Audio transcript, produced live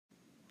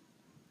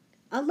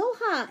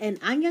Aloha and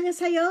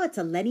annyeonghaseyo. It's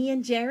Eleni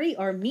and Jerry,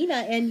 or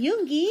Mina and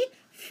Yoongi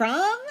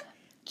from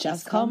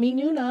Just Call Me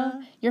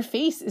Nuna. Your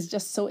face is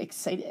just so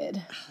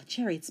excited. Oh,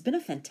 Jerry, it's been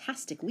a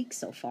fantastic week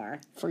so far.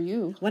 For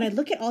you. When I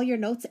look at all your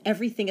notes,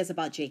 everything is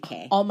about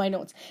JK. All my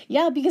notes.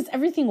 Yeah, because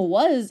everything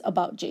was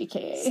about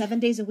JK.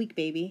 7 days a week,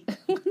 baby.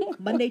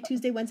 Monday,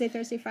 Tuesday, Wednesday,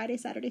 Thursday, Friday,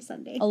 Saturday,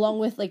 Sunday. Along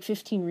with like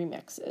 15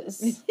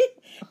 remixes.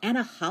 And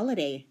a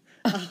holiday.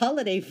 A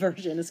holiday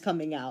version is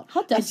coming out.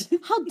 How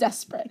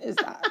desperate is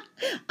that?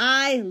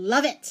 I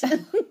love it.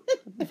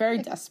 Very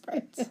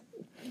desperate.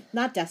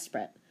 Not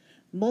desperate.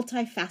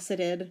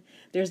 Multifaceted.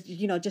 There's,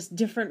 just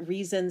different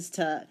reasons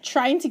to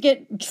trying to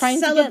get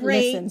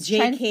listens.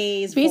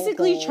 JKs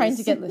basically vocals. Trying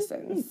to get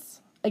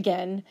listens.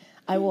 Again,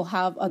 I will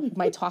have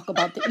my talk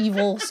about the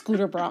evil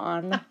Scooter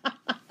Braun.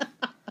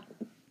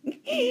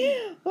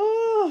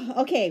 Oh,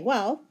 okay.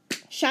 Well,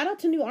 shout out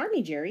to New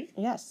Army, Jerry.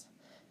 Yes.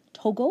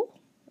 Togo?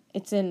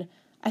 It's in,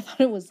 I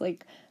thought it was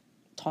like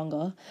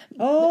Tonga.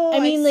 Oh, I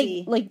mean,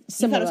 see. like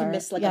similar. You thought it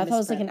was I thought it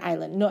was like an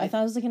island. No, I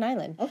thought it was like an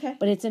island. Okay.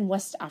 But it's in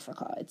West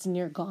Africa. It's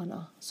near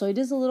Ghana. So it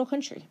is a little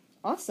country.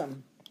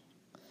 Awesome.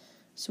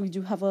 So we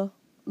do have a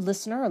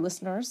listener or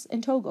listeners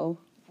in Togo.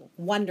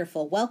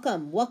 Wonderful.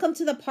 Welcome. Welcome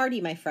to the party,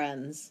 my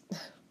friends.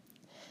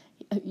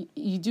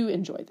 You do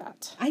enjoy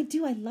that. I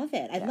do. I love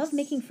it. I Yes. love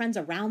making friends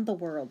around the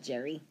world,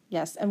 Jerry.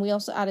 Yes, and we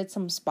also added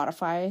some more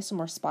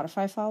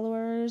Spotify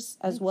followers,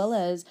 as well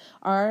as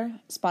our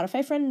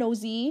Spotify friend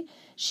Nosy.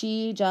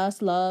 She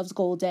just loves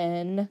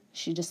Golden.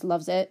 She just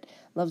loves it,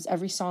 loves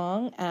every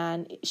song,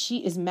 and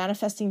she is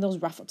manifesting those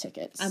raffle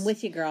tickets. I'm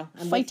with you, girl.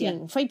 I'm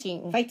fighting.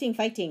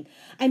 Fighting.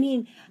 I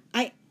mean,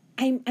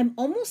 I'm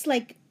almost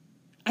like,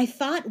 I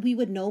thought we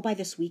would know by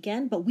this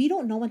weekend, but we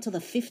don't know until the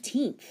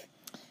 15th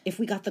if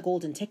we got the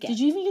golden ticket. Did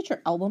you even get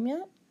your album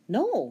yet?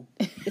 No.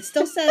 It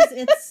still says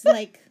it's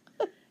like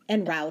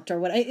en route or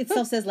what. It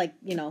still says like,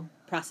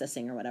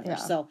 processing or whatever. Yeah.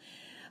 So,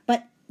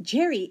 but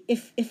Jerry,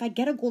 if I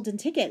get a golden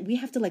ticket, we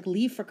have to like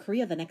leave for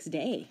Korea the next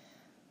day.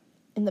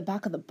 In the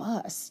back of the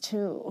bus,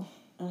 too.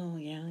 Oh,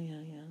 yeah.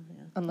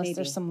 Unless Maybe.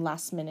 there's some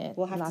last minute.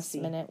 We'll have to see.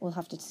 We'll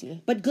have to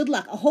see. But good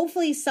luck.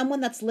 Hopefully someone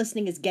that's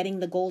listening is getting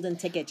the golden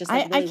ticket, just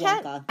like Willy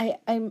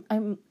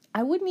Wonka.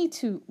 I would need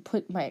to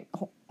put my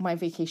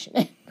vacation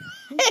in.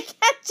 I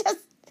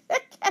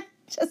can't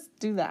just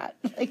do that.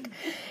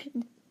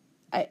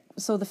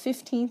 So the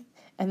 15th,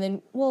 and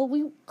then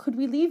could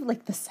we leave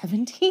like the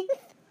 17th?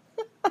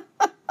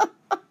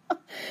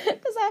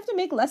 Because I have to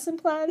make lesson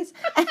plans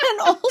and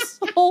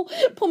also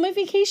put my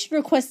vacation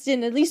request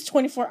in at least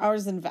 24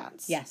 hours in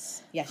advance.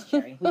 Yes,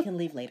 Jerry. We can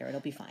leave later.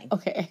 It'll be fine.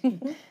 Okay,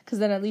 because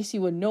then at least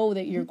you would know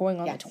that you're going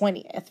on the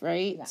 20th,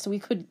 right? Yeah. So we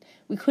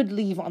could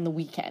leave on the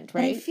weekend,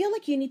 right? But I feel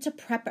like you need to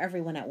prep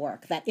everyone at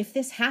work that if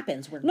this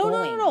happens, we're going.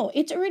 No. No.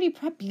 It's already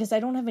prepped because I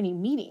don't have any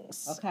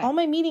meetings. Okay.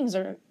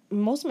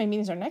 Most of my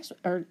meetings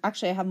are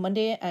actually I have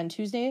Monday and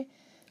Tuesday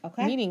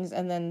meetings,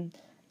 and then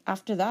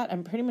after that,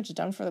 I'm pretty much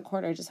done for the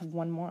quarter. I just have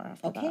one more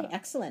after that. Okay,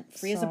 excellent.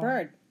 Free as a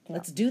bird. Yeah.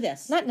 Let's do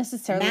this. Not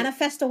necessarily.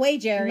 Manifest away,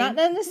 Jerry. Not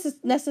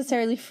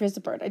necessarily free as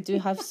a bird. I do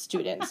have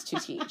students to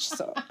teach,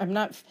 so I'm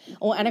not...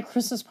 Oh, and a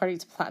Christmas party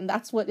to plan.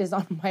 That's what is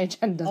on my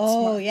agenda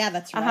tomorrow. Yeah,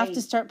 that's right. I have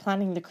to start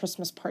planning the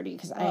Christmas party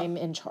because I'm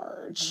in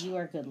charge. You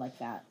are good like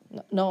that.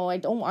 No, I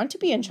don't want to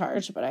be in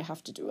charge, but I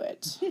have to do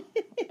it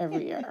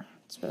every year.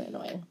 It's really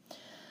annoying.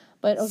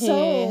 But okay.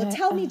 So,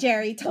 tell me,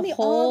 Jerry. Tell me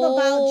all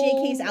about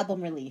JK's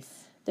album release.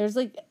 There's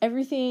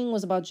everything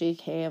was about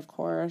JK, of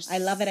course. I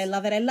love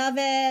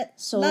it.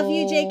 So, love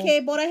you,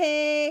 JK,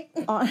 borahe.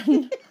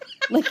 On,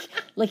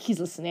 like he's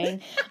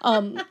listening.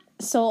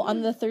 So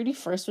on the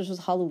 31st, which was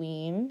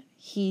Halloween,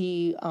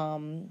 the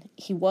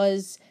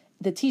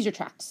teaser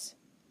tracks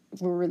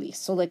were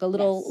released. So like a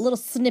little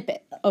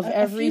snippet of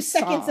every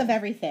song. A few seconds of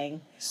everything.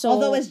 So,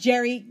 although as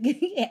Jerry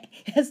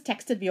has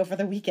texted me over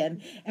the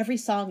weekend, every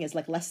song is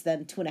like less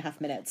than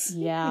 2.5 minutes.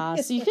 Yeah.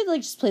 So you could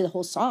just play the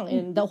whole song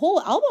and the whole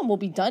album will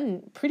be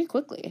done pretty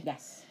quickly.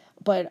 Yes.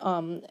 But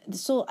the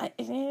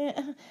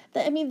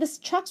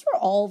tracks were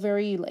all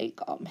very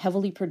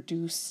heavily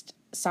produced,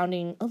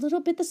 sounding a little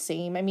bit the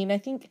same. I mean, I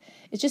think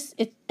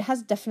it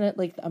has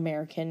definite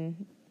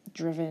American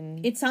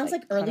driven. It sounds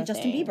like early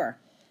Justin Bieber.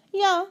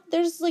 Yeah,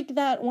 there's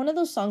that one of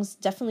those songs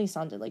definitely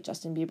sounded like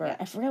Justin Bieber. Yeah.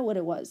 I forget what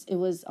it was. It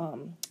was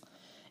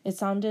it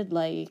sounded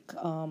like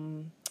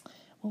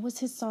what was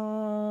his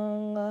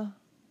song?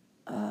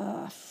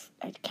 I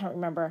can't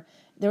remember.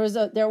 There was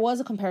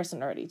a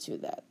comparison already to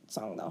that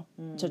song though,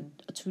 to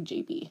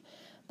JB.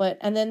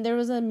 And then there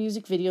was a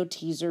music video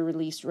teaser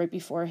released right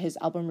before his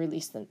album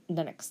released the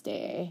next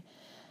day.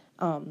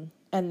 And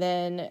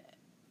then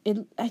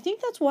I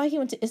think that's why he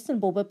went to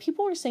Istanbul, but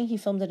people were saying he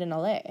filmed it in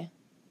LA.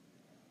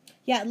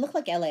 Yeah, it looked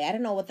like LA. I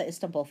don't know what the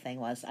Istanbul thing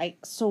was.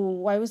 So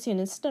why was he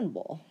in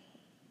Istanbul?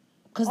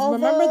 Because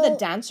remember the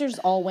dancers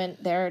all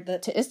went there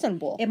to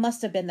Istanbul. It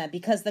must have been that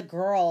because the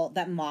girl,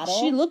 that model,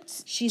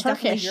 she's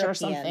Turkish or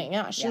something.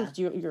 Yeah, she looked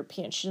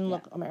European. She didn't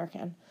look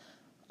American.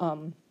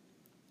 And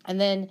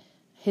then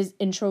his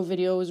intro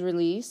video was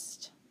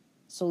released.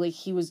 So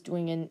he was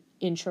doing an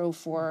intro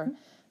for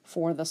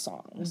the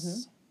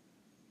songs.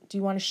 Do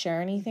you want to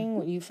share anything,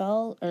 what you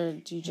felt? Or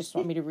do you just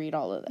want me to read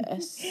all of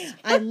this?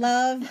 I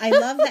love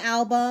the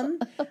album.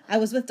 I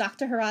was with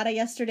Dr. Harada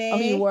yesterday. Oh,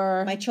 you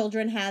were? My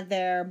children had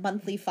their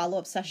monthly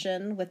follow-up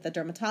session with the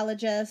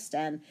dermatologist,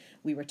 and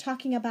we were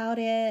talking about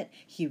it.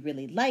 He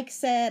really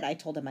likes it. I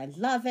told him I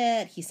love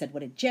it. He said, what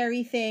did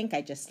Jerry think?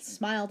 I just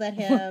smiled at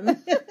him.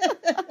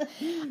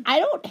 I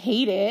don't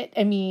hate it.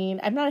 I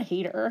mean, I'm not a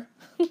hater.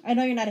 I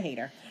know you're not a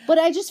hater. But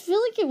I just feel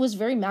like it was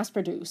very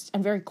mass-produced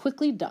and very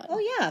quickly done.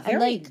 Oh, yeah.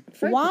 Very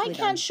why quickly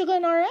can't done. Suga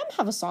and RM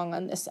have a song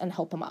on this and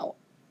help him out?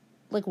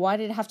 Like, why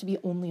did it have to be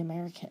only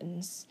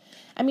Americans?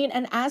 I mean,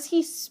 and as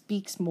he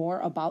speaks more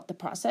about the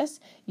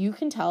process, you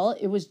can tell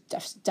it was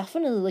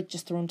definitely, like,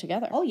 just thrown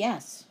together. Oh,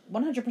 yes.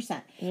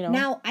 100%. You know?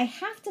 Now, I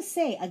have to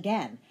say,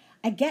 again,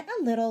 I get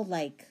a little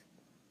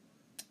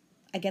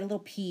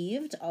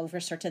peeved over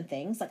certain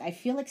things. Like, I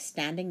feel like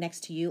Standing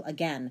Next to You,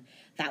 again,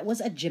 that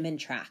was a Jimin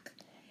track.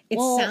 It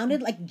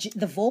sounded like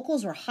the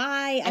vocals were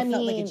high. I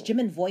felt like its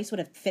Jimin voice would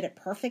have fit it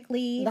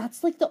perfectly.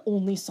 That's like the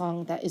only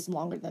song that is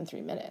longer than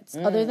 3 minutes,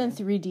 other than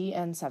 3D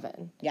and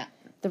 7. Yeah.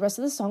 The rest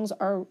of the songs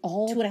are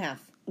all 2.5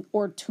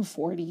 or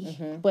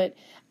 2:40. But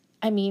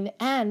I mean,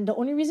 and the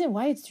only reason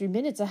why it's 3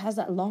 minutes, it has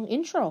that long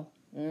intro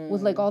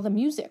with like all the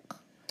music.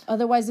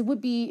 Otherwise, it would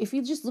be, if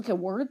you just look at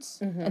words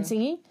and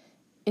singing,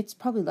 it's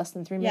probably less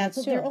than 3 minutes.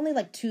 Yeah, so they're only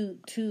like two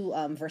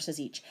verses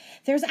each.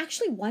 There's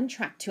actually one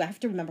track too. I have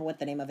to remember what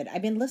the name of it.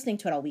 I've been listening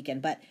to it all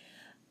weekend, but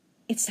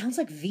it sounds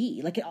like V.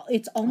 Like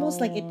it's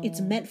almost like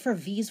it's meant for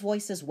V's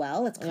voice as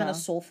well. It's kind of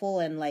soulful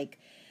and like,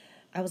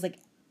 I was like,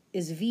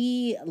 is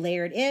V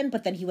layered in?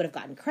 But then he would have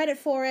gotten credit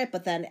for it.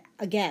 But then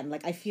again,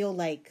 like I feel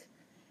like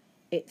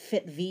it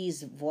fit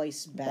V's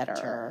voice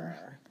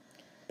better.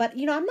 But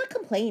you know, I'm not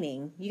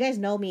complaining. You guys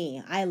know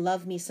me. I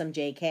love me some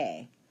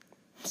JK.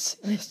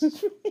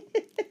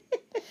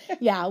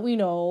 Yeah, we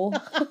know.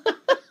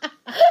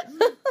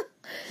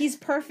 He's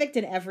perfect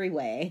in every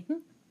way.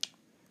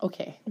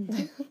 Okay.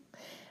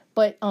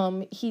 But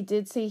he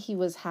did say he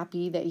was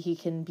happy that he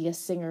can be a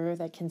singer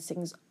that can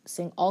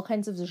sing all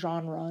kinds of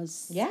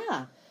genres.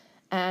 Yeah.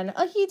 And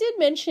he did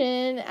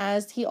mention,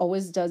 as he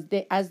always does,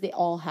 as they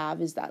all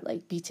have, is that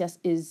like BTS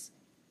is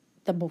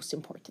the most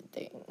important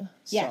thing.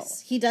 Yes,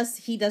 so, he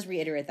does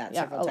reiterate that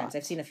several times. lot.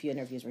 I've seen a few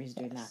interviews where he's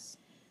doing that.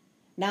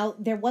 Now,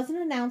 there was an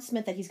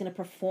announcement that he's going to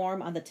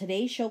perform on the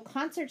Today Show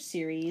concert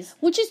series.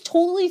 Which is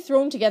totally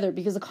thrown together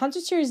because the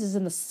concert series is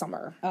in the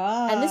summer.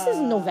 And this is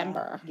in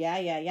November. Yeah.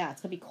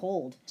 It's going to be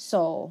cold.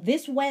 So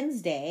this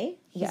Wednesday,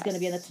 he's going to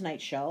be on the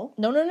Tonight Show.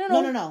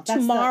 No.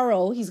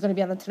 Tomorrow, he's going to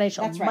be on the Tonight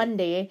Show. That's right.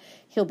 Monday,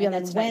 he'll be on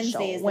the Tonight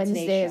Show.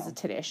 Wednesday is the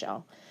Today Today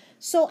Show.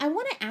 So I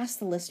want to ask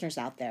the listeners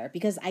out there,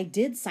 because I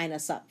did sign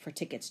us up for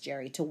tickets,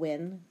 Jerry, to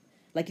win.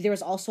 Like, there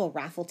was also a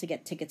raffle to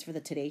get tickets for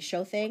the Today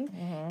Show thing,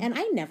 and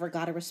I never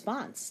got a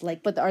response.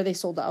 Like, but are they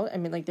sold out? I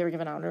mean, like, they were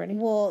given out already?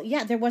 Well,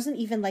 yeah, there wasn't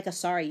even, like, a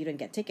sorry you didn't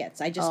get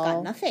tickets. I just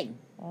got nothing.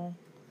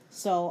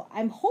 So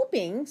I'm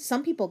hoping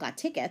some people got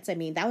tickets. I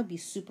mean, that would be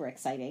super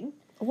exciting.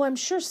 Well, I'm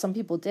sure some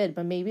people did,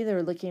 but maybe they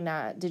were looking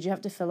at, did you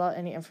have to fill out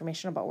any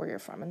information about where you're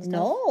from and stuff?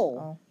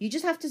 No. You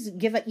just have to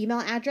give an email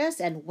address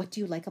and what do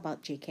you like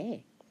about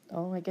JK?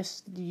 Oh, I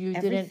guess you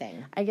Everything.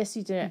 didn't. I guess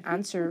you didn't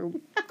answer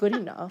good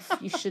enough.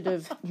 You should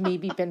have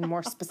maybe been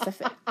more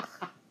specific.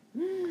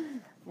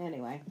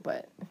 Anyway,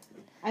 but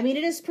I mean,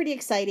 it is pretty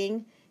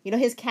exciting. You know,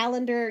 his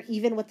calendar,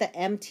 even with the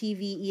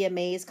MTV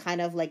EMAs kind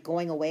of like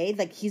going away,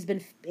 like he's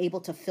been able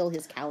to fill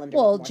his calendar.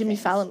 Well, with more Jimmy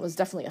things. Fallon was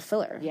definitely a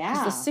filler. Yeah,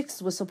 because the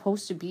 6th was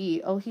supposed to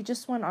be. Oh, he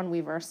just went on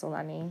Weverse,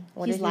 Eleni.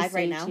 What he's did live he say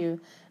right now. To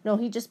you? No,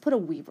 he just put a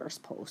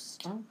Weverse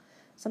post. Oh,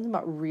 something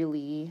about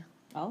really.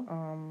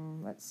 Oh,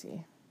 let's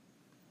see.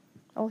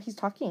 Oh, he's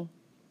talking.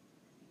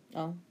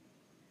 Oh.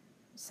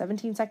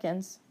 17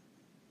 seconds.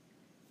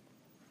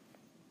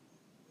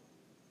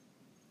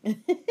 He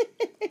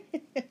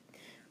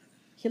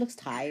looks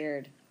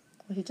tired.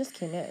 Well, he just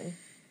came in.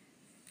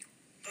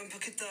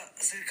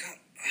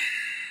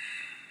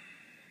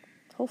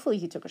 Hopefully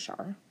he took a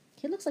shower.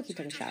 He looks like he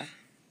took a shower.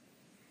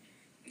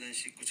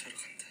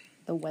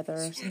 The weather.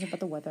 Something about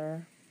the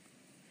weather.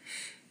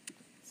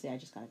 See, I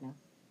just got it now.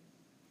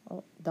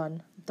 Oh,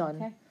 done.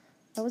 Okay.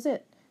 That was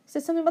it. He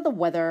said something about the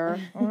weather.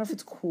 I don't know if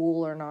it's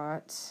cool or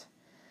not.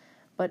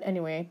 But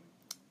anyway.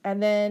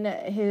 And then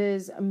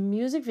his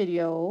music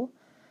video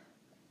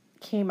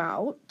came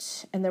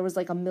out. And there was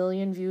like 1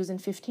 million views in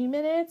 15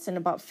 minutes. And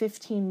about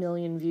 15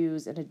 million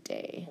views in a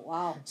day.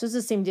 Wow. So it's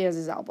the same day as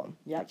his album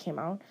that came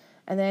out.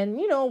 And then,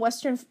 you know,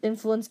 Western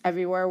influence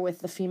everywhere with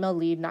the female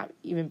lead not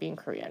even being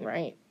Korean,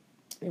 right?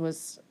 It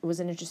was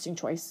an interesting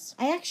choice.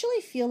 I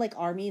actually feel like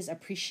armies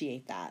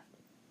appreciate that,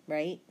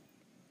 right?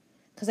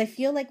 Because I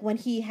feel like when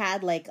he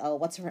had like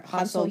what's her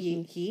Hanso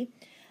Hee,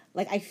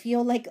 like I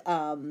feel like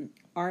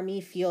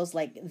Army feels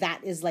like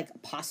that is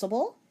like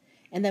possible,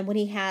 and then when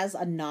he has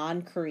a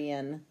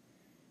non-Korean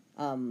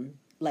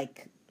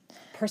like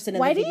person in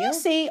Why the video, do you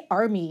say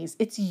armies?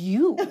 It's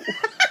you.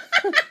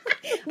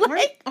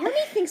 Army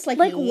thinks like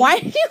Like, me. why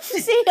do you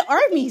say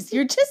armies?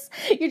 You're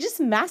just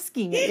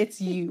masking it.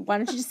 It's you. Why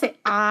don't you just say,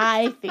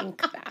 I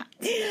think that.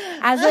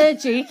 As a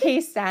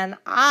JK stan,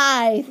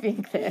 I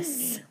think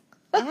this.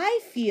 I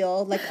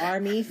feel like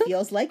Army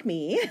feels like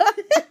me.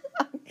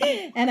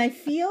 And I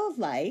feel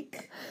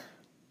like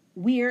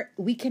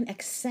we can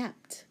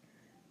accept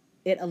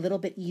it a little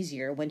bit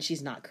easier when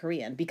she's not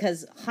Korean,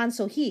 because Han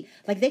So-hee,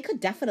 like, they could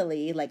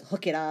definitely like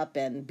hook it up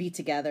and be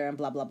together and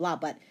blah blah blah,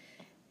 but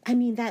I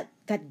mean that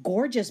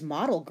gorgeous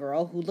model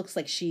girl who looks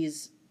like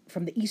she's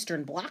from the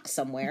Eastern Bloc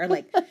somewhere,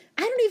 like, I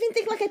don't even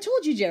think, like I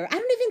told you, Jerry, I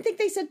don't even think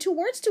they said two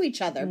words to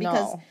each other,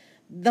 because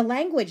the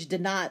language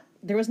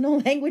there was no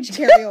language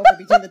carryover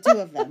between the two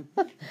of them.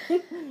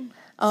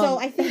 So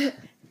I think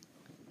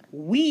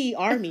we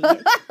Army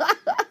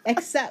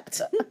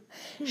accept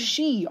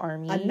she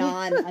Army a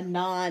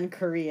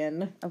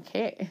non-Korean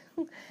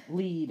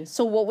lead.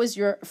 So what was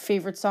your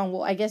favorite song?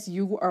 Well, I guess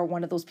you are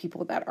one of those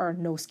people that are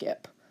no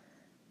skip.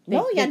 They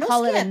No skip.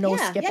 It a no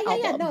skip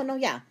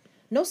album.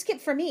 No skip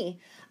for me.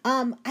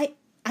 I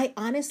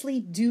honestly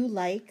do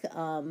like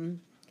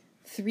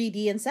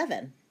 3D and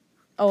 7.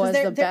 Oh,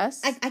 as the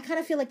best? I kind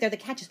of feel like they're the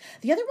catches.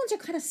 The other ones are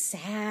kind of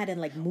sad and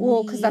like moody.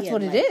 Well, because that's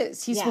what it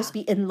is. He's supposed to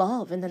be in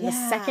love, and then the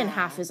second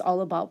half is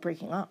all about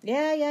breaking up.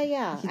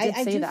 Yeah.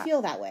 I do that.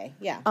 feel that way.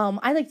 Yeah.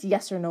 I liked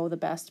Yes or No the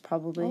best,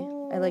 probably.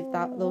 I like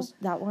that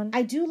one.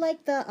 I do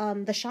like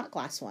the shot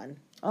glass one.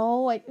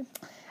 Oh, I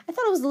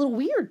thought it was a little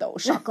weird though.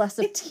 Shot glass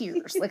of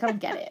tears. Like, I don't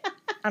get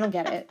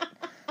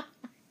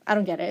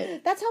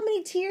it. That's how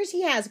many tears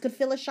he has. It could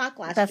fill a shot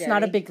glass. That's Jerry.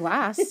 not a big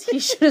glass. He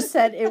should have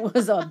said it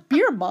was a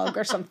beer mug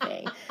or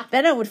something.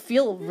 Then I would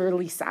feel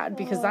really sad,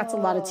 because that's a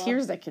lot of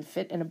tears that could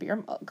fit in a beer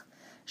mug.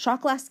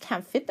 Shot glass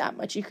can't fit that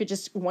much. You could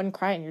just one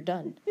cry and you're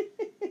done.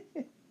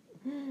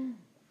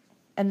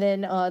 And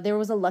then there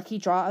was a lucky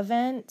draw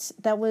event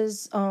that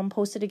was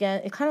posted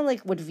again. It kind of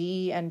like with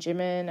V and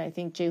Jimin. I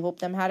think J-Hope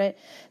them had it.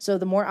 So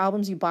the more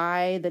albums you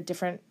buy,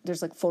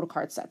 there's like photo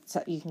card sets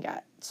that you can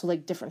get. So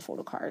like different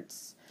photo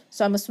cards.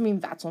 So I'm assuming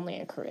that's only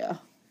in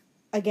Korea.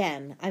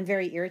 Again, I'm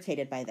very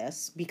irritated by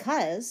this,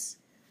 because,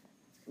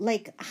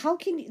 like, how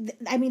can you...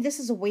 I mean, this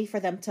is a way for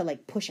them to,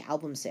 like, push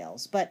album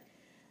sales, but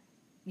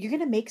you're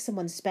going to make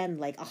someone spend,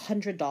 like,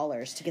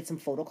 $100 to get some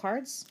photo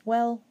cards?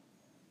 Well,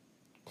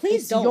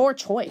 please don't. It's your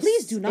choice.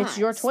 Please do not. It's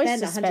your choice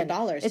spend to spend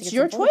 $100 It's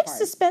your choice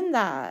to spend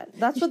that.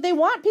 That's what they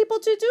want people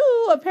to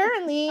do,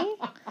 apparently.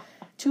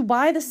 To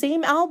buy the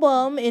same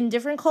album in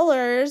different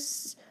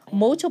colors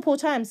multiple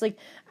times. Like,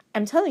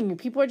 I'm telling you,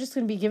 people are just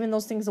going to be giving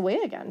those things away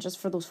again just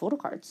for those photo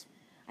cards.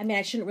 I mean,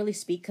 I shouldn't really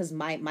speak because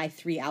my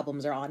 3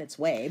 albums are on its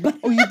way. But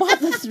oh, you bought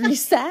the 3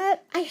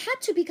 set? I had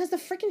to, because the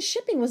freaking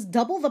shipping was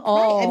double the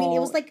price. I mean, it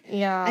was like,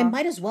 yeah. I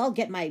might as well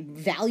get my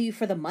value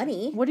for the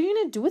money. What are you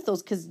going to do with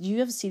those? Because you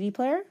have a CD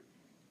player?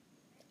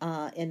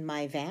 In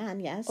my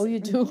van, yes. Oh, you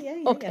do?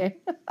 Yeah. Okay.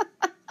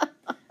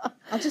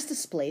 I'll just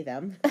display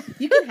them.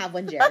 You can have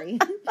one, Jerry.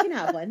 You can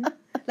have one.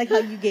 Like how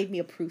you gave me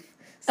a proof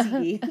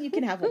CD. You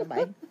can have one of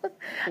mine.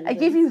 I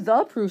gave you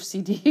the proof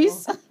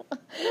CDs.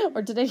 Oh.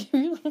 Or did I give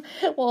you...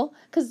 Well,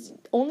 because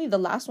only the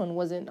last one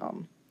wasn't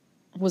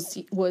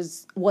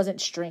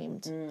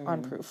streamed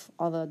on proof.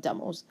 All the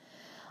demos.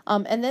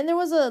 And then there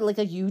was a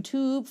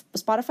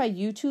Spotify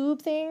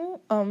YouTube thing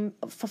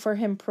for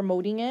him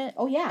promoting it.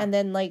 Oh, yeah. And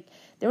then, like,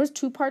 there was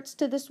 2 parts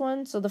to this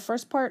one. So the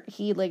first part,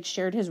 he, like,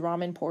 shared his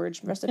ramen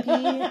porridge recipe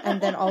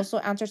and then also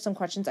answered some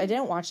questions. I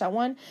didn't watch that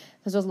one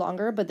because it was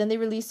longer. But then they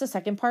released a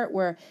second part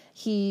where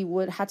he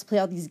had to play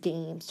all these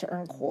games to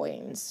earn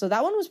coins. So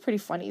that one was pretty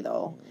funny,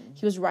 though.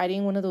 He was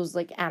riding one of those,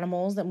 like,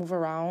 animals that move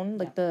around,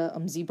 like the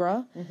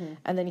zebra. Mm-hmm.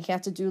 And then he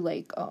had to do,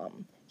 like...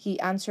 He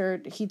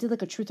did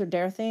like a truth or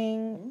dare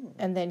thing,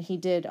 and then he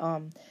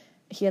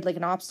had like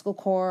an obstacle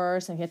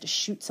course, and he had to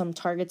shoot some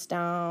targets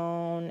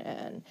down,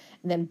 and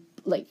then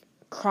like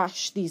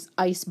crush these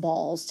ice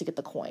balls to get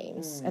the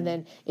coins. And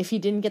then if he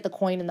didn't get the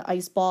coin in the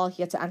ice ball,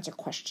 he had to answer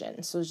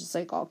questions. So it was just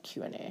like all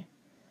Q&A.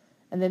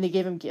 And then they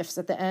gave him gifts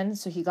at the end,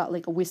 so he got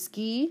like a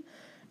whiskey,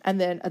 and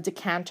then a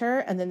decanter,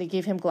 and then they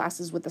gave him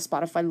glasses with the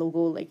Spotify logo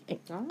like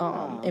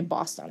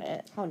embossed on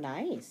it. How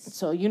nice.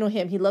 So you know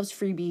him, he loves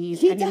freebies,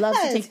 he loves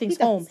to take things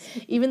home.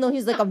 Even though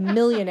he's like a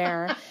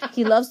millionaire,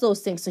 he loves those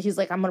things. So he's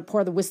like, I'm going to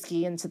pour the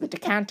whiskey into the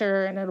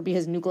decanter, and it'll be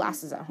his new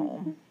glasses at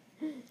home.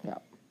 Yeah.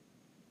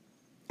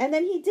 And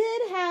then he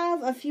did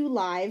have a few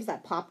lives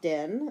that popped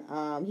in.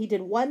 He did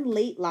one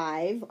late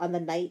live on the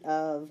night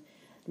of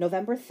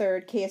November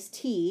 3rd,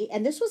 KST,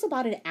 and this was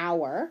about an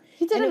hour.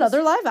 He did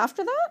another live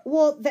after that?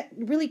 Well, that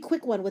really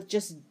quick one with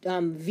just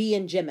V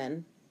and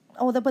Jimin.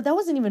 Oh, but that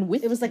wasn't even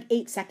with... It was like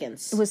 8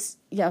 seconds. It was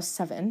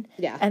 7.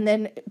 Yeah. And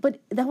then, but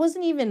that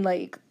wasn't even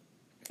like...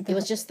 It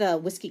was just the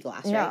whiskey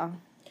glass, right? Yeah.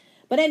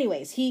 But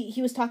anyways, he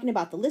was talking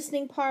about the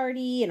listening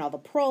party and all the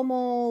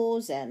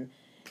promos, and,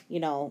 you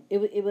know,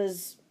 it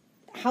was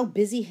how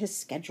busy his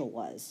schedule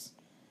was.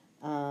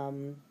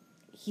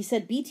 He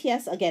said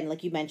BTS, again,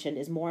 like you mentioned,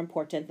 is more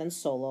important than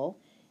solo,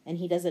 and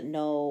he doesn't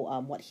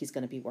know what he's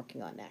going to be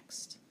working on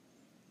next.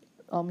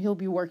 he'll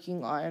be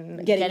working on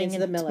getting into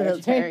the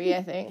military.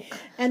 I think.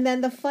 And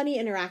then the funny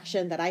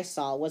interaction that I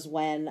saw was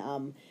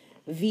when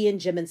V and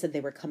Jimin said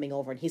they were coming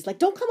over, and he's like,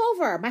 "Don't come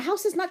over. My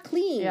house is not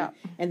clean." Yeah.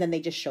 And then they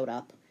just showed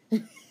up.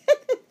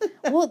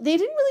 Well, they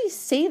didn't really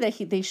say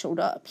that they showed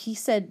up. He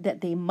said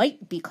that they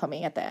might be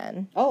coming at the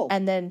end. Oh.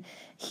 And then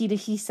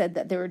he said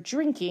that they were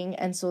drinking,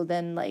 and so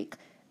then like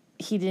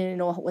he didn't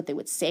know what they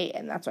would say,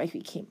 and that's why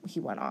he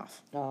went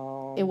off.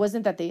 Oh. It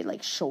wasn't that they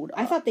like showed up.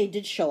 I thought they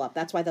did show up.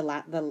 That's why the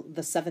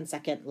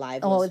 7-second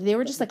live. Oh, they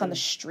were just like on the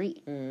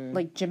street.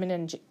 Like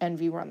Jimin and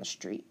V were on the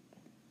street.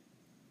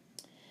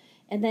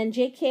 And then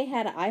JK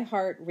had an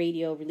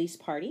iHeartRadio release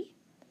party,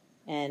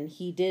 and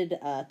he did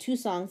 2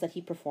 songs that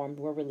he performed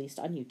were released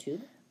on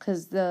YouTube.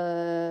 Because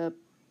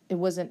it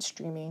wasn't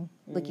streaming.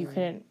 Like, you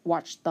couldn't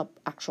watch the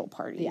actual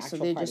party. So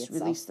they just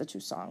released the 2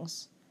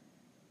 songs.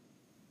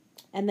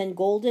 And then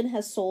Golden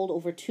has sold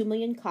over 2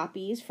 million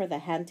copies for the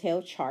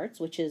Hanteo charts,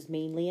 which is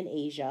mainly in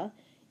Asia.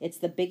 It's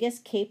the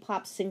biggest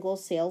K-pop single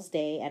sales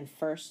day and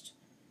first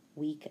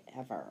week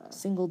ever.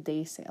 Single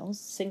day sales.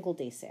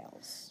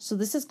 So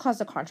this has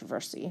caused a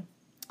controversy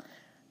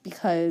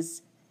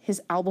because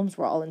his albums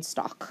were all in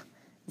stock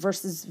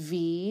versus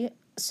V.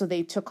 So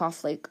they took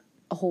off like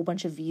a whole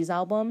bunch of V's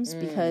albums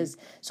because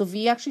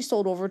V actually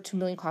sold over 2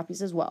 million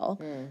copies as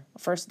well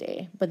first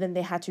day, but then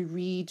they had to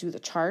redo the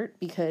chart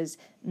because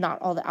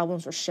not all the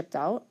albums were shipped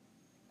out,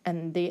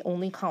 and they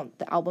only count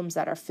the albums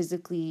that are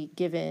physically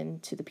given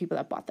to the people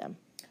that bought them.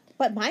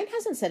 But mine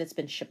hasn't said it's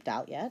been shipped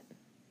out yet.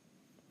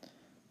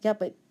 Yeah,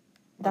 but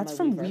that's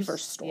from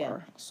Weaver's store.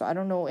 Yeah. So I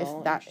don't know if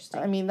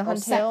I mean, the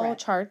Hanteo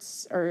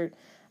charts are,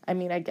 I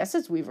mean, I guess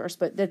it's Weaver's,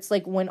 but that's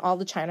like when all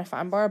the China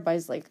fan bar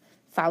buys like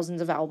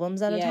thousands of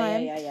albums at a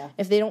time. Yeah.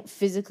 If they don't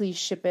physically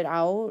ship it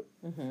out,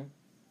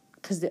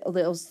 because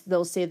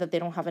they'll say that they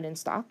don't have it in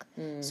stock.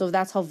 So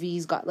that's how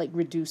V's got like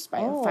reduced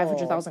by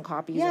 500,000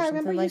 copies or something like that. Yeah, I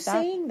remember you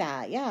saying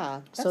that.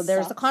 Yeah. So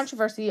there's a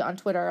controversy on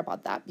Twitter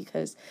about that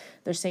because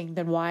they're saying,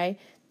 then why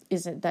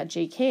isn't that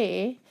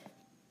JK's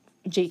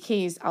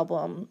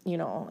album, you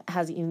know,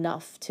 has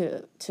enough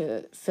to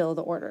fill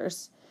the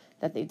orders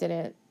that they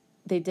didn't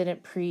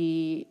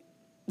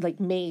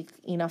make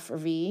enough for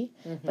V.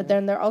 But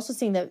then they're also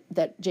saying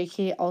that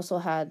JK also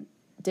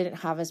didn't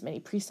have as many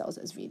pre-sales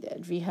as V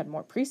did. V had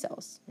more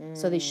pre-sales.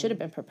 So they should have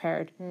been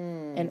prepared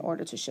in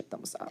order to ship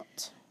those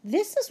out.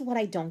 This is what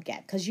I don't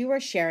get, because you were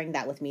sharing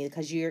that with me,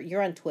 because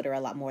you're on Twitter a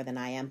lot more than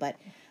I am, but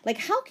like,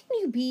 how can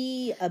you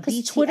be a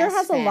BTS Twitter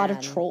has fan? A lot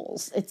of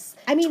trolls.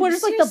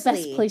 Twitter's like the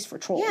best place for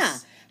trolls. Yeah.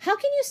 How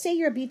can you say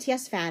you're a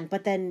BTS fan,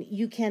 but then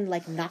you can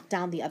like knock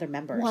down the other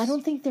members? Well, I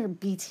don't think they're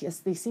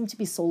BTS. They seem to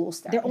be solo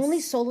stans. They're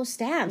only solo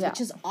stans, which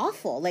is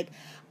awful. Like,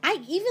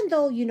 even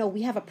though, you know,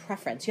 we have a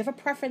preference. You have a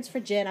preference for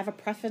Jin, I have a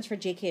preference for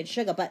JK and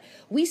Suga, but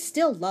we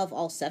still love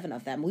all 7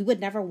 of them. We would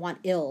never want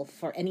ill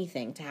for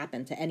anything to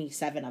happen to any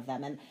 7 of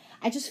them. And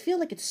I just feel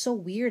like it's so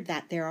weird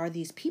that there are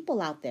these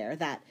people out there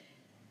that,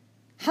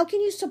 how can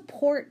you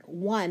support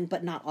one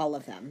but not all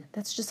of them?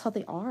 That's just how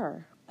they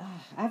are.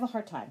 I have a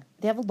hard time.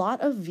 They have a lot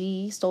of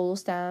V solo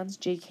stands,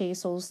 JK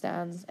solo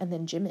stands, and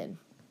then Jimin.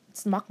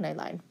 It's the Mach 9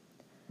 line.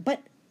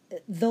 But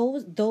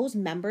those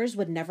members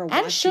would never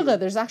want and Suga.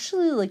 There's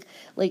actually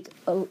like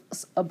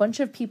a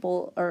bunch of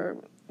people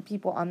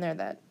on there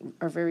that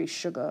are very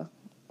Suga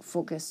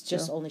focused.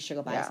 Just only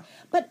Suga bias. Yeah.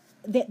 But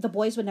the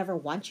boys would never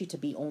want you to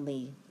be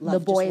only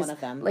just one of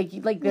them.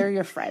 Like they're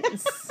your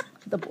friends.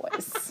 The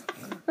boys.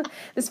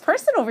 This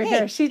person over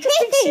here, she just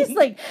thinks she's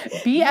like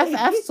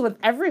BFFs with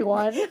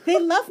everyone. They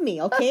love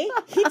me, okay?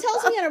 He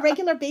tells me on a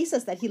regular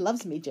basis that he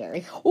loves me,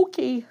 Jerry.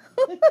 Okay.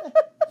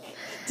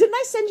 Didn't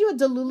I send you a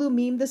Delulu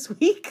meme this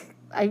week?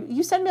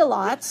 You send me a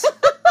lot.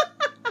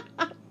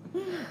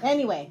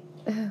 Anyway.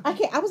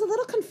 Okay, I was a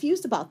little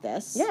confused about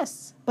this.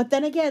 Yes. But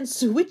then again,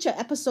 Switcha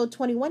episode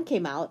 21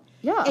 came out.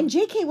 Yeah. And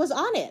JK was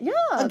on it. Yeah.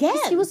 Again.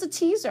 He was a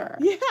teaser.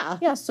 Yeah.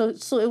 Yeah, so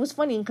it was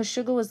funny because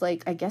Suga was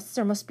like, I guess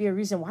there must be a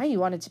reason why you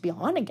wanted to be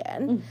on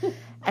again.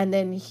 And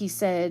then he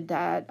said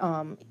that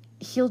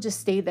he'll just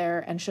stay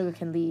there and Suga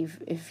can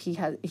leave if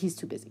he's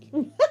too busy.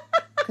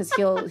 Because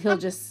he'll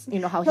just, you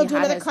know, how he'll he do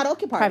had another his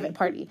karaoke private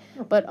party.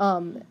 But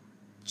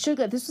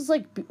Suga, this was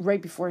like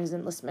right before his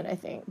enlistment, I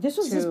think. This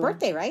was his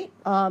birthday, right?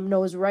 No,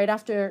 it was right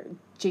after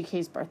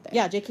JK's birthday.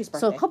 Yeah, JK's birthday.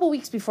 So a couple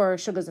weeks before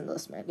Suga's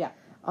enlistment. Yeah.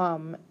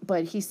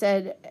 But he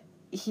said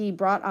they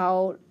brought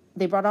out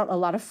a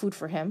lot of food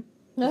for him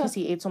because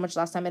he ate so much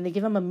last time, and they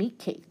gave him a meat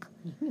cake.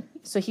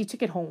 So he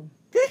took it home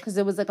because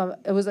it was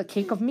a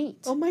cake of meat.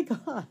 Oh my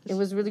gosh. It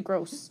was really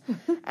gross.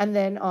 And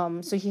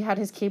then so he had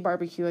his K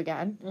barbecue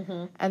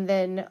again. And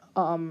then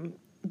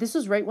this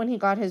was right when he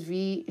got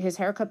his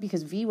haircut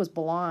because V was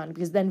blonde,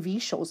 because then V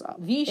shows up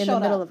in the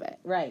middle of it.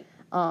 Right.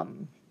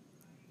 And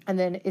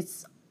then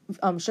it's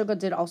Suga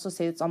did also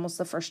say it's almost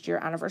the 1st year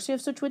anniversary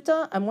of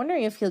Suchwita. I'm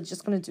wondering if he's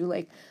just going to do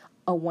like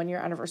a 1-year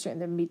anniversary and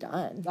then be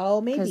done.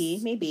 Oh, maybe.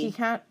 He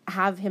can't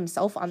have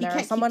himself on there.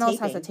 Can't Someone keep else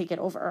has to taping. take it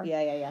over.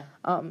 Yeah.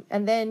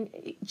 And then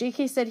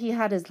JK said he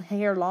had his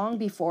hair long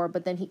before,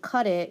 but then he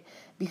cut it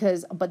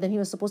but then he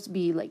was supposed to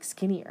be like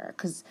skinnier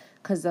because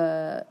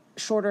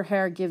shorter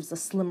hair gives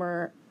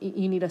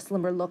you need a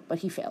slimmer look, but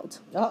he failed.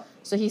 Oh.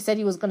 So he said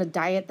he was going to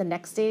dye it the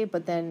next day,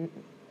 but then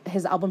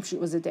his album shoot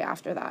was the day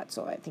after that.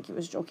 So I think he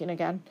was joking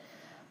again.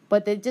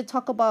 But they did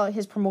talk about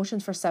his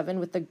promotions for Seven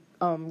with the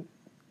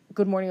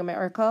Good Morning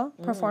America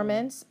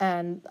performance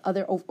and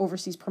other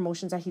overseas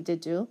promotions that he did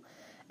do.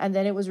 And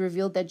then it was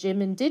revealed that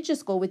Jimin did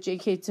just go with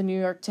JK to New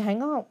York to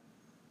hang out.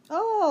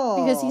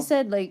 Oh. Because he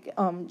said, like,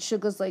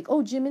 Suga's like,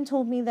 oh, Jimin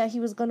told me that he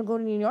was going to go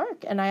to New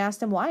York. And I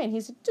asked him why. And he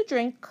said, to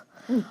drink.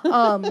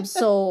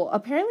 So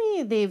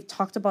apparently they've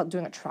talked about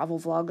doing a travel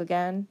vlog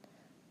again.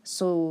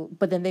 So,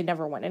 but then they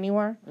never went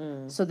anywhere.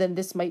 So then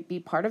this might be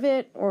part of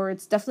it, or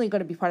it's definitely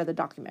going to be part of the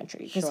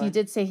documentary. Because he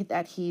did say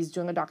that he's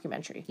doing a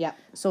documentary. Yeah.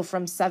 So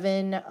from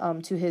Seven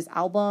to his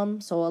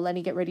album. So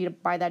Eleni, get ready to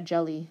buy that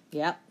jelly.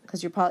 Yep.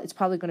 Because it's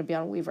probably going to be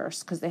on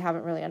Weverse because they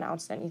haven't really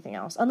announced anything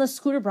else. Unless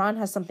Scooter Braun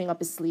has something up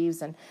his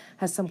sleeves and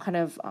has some kind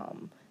of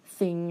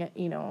thing,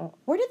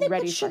 Where did they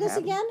ready put for Sugar's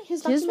him. again?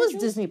 His was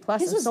Disney Plus.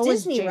 His and was so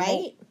Disney, J-Hope.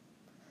 right?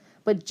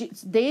 But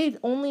they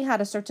only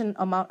had a certain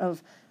amount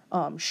of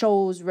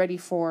shows ready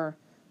for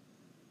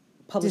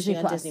Publishing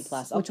on Disney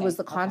Plus. Which was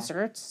the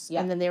concerts.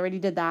 Yeah. And then they already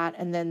did that.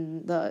 And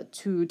then the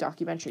 2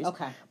 documentaries.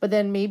 Okay. But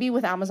then maybe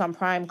with Amazon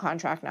Prime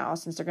contract now,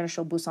 since they're going to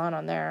show Busan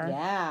on there.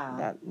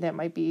 Yeah. That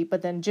might be.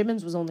 But then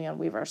Jimin's was only on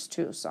Weverse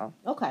too, so.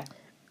 Okay.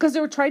 Because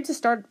they were trying to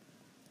start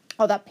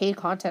all that paid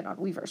content on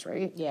Weverse,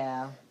 right?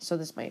 Yeah. So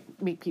this might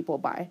make people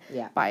buy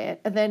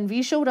it. And then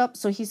V showed up.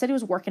 So he said he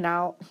was working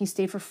out. He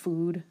stayed for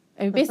food.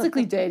 And he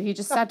basically did. He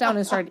just sat down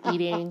and started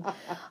eating.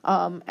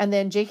 And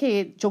then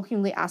JK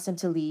jokingly asked him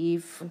to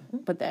leave.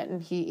 But then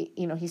he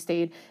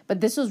stayed.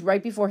 But this was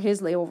right before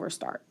his layover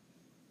start.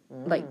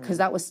 Like, because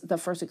that was the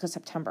first week of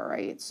September,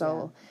 right?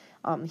 So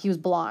he was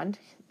blonde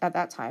at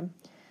that time.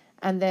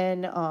 And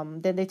then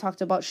they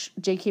talked about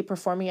JK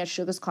performing at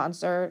Suga's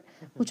concert,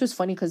 which was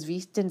funny because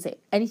V didn't say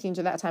anything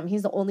to that time.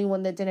 He's the only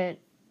one that didn't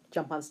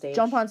jump on stage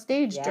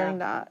during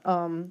that,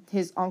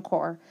 his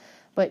encore.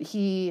 But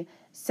he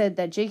said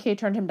that JK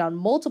turned him down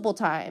multiple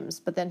times,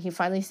 but then he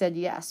finally said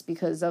yes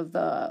because of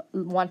the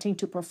wanting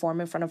to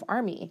perform in front of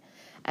ARMY.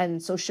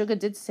 And so Suga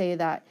did say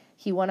that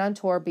he went on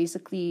tour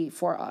basically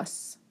for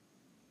us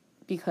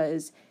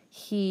because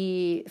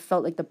he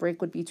felt like the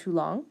break would be too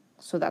long.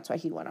 So that's why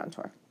he went on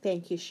tour.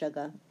 Thank you,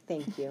 Suga.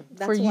 Thank you.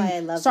 That's for why you. I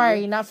love you.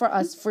 Sorry, not for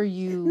us, for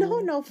you.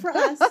 No, for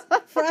us.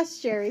 For us,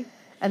 Jerry.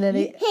 And then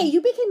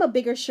you became a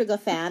bigger Suga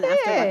fan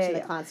after watching the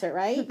concert,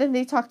 right? Then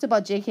they talked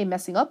about JK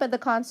messing up at the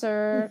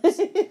concert.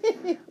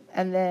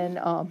 And then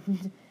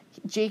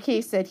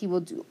JK said he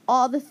will do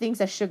all the things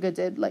that Suga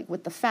did, like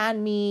with the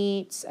fan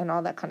meets and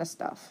all that kind of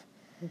stuff.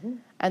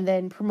 And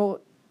then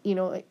promote,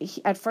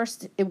 at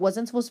first it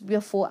wasn't supposed to be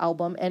a full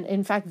album. And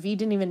in fact, V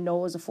didn't even know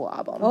it was a full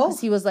album. Because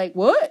he was like,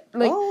 what?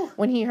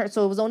 When he heard,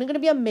 so it was only going to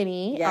be a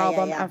mini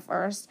album at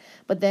first.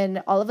 But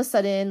then all of a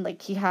sudden,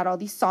 like he had all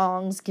these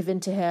songs given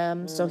to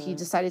him. So he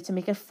decided to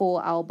make a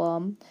full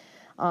album.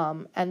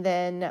 And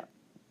then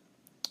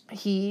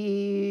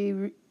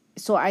I'm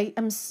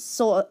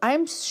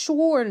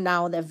sure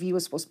now that V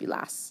was supposed to be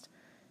last.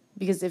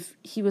 Because if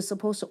he was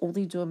supposed to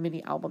only do a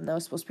mini album that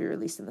was supposed to be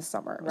released in the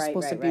summer, it was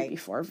supposed to be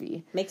before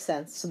V. Makes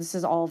sense. So this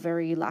is all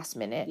very last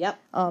minute. Yep.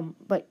 And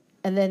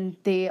then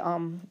they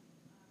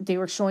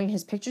were showing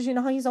his pictures. You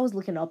know how he's always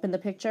looking up in the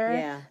picture?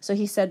 Yeah. So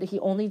he said he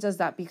only does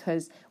that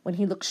because when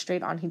he looks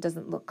straight on, he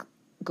doesn't look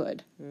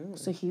good.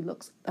 So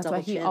that's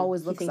why he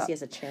always looks up. He thinks he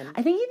has a chin.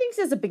 I think he thinks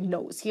he has a big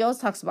nose. He always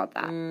talks about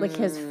that. Like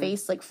his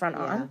face, like front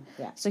on.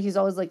 Yeah. So he's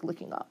always like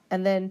looking up.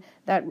 And then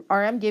that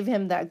RM gave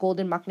him that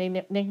Golden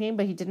Maknae nickname,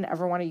 but he didn't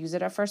ever want to use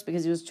it at first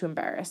because he was too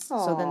embarrassed.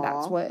 Aww. So then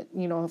that's what,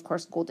 of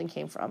course, Golden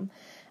came from.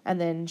 And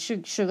then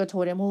Suga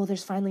told him, oh,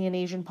 there's finally an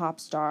Asian pop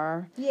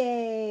star.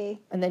 Yay.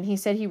 And then he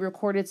said he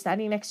recorded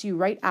Standing Next to You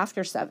right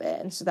after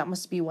Seven. So that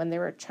must be when they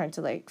were trying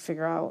to like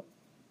figure out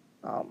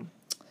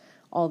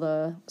all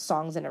the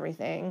songs and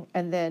everything.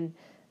 And then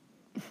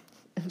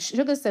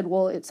Suga said,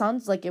 well, it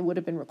sounds like it would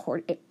have been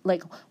recorded,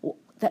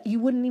 that you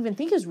wouldn't even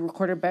think it was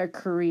recorded by a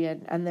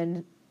Korean. And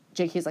then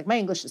JK's like, my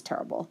English is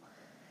terrible.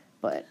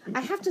 But I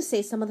have to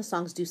say, some of the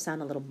songs do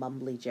sound a little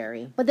mumbly,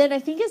 Jerry. But then I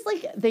think it's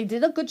like they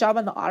did a good job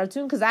on the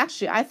autotune because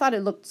actually I thought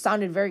it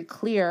sounded very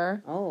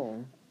clear.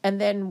 Oh. And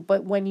then,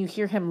 but when you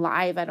hear him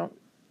live, I don't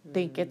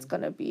think it's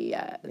going to be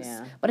as...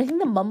 Yeah. But I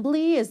think the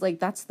mumbly is like,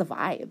 that's the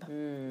vibe.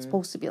 It's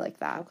supposed to be like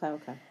that.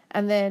 Okay.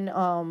 And then,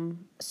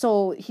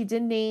 so he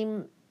did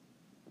name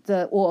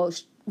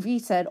V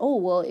said, oh,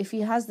 well, if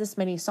he has this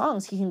many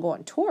songs, he can go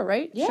on tour,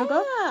 right? Yeah.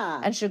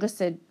 Suga? And Suga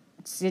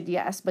said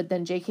yes, but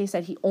then JK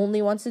said he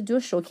only wants to do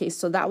a showcase.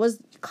 So that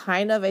was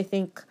kind of, I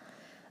think,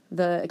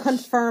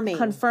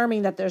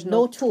 confirming that there's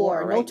no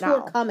tour right no tour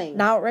now. coming.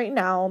 Now, right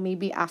now,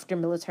 maybe after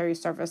military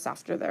service,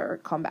 after their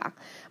comeback.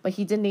 But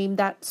he did name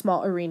that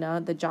small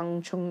arena, the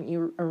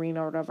Jangchung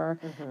Arena or whatever.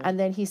 And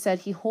then he said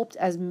he hoped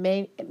as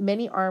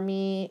many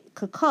army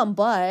could come,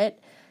 but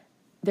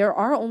there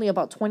are only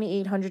about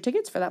 2,800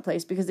 tickets for that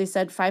place because they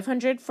said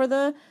 500 for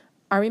the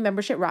Army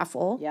membership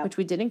raffle, which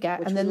we didn't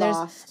get, and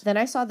then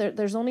I saw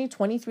there's only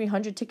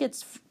 2,300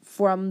 tickets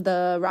from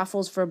the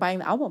raffles for buying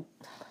the album,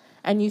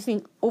 and you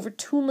think over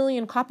 2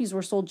 million copies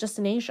were sold just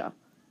in Asia.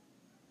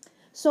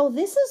 So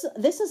this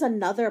is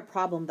another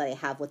problem that I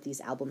have with these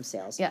album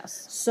sales.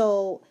 Yes.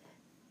 So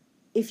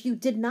if you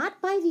did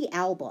not buy the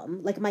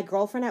album, like my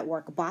girlfriend at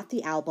work bought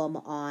the album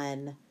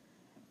on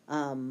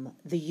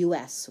the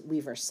U.S.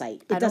 Weaver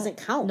site. It doesn't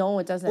count. No,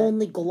 it doesn't.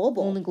 Only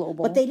global. Only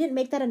global. But they didn't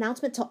make that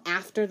announcement till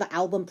after the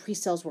album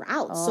pre-sales were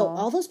out. So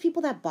all those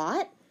people that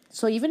bought...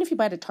 So even if you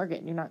buy it at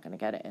Target, you're not going to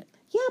get it.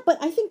 Yeah, but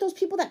I think those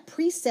people that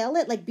pre-sell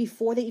it, like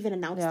before they even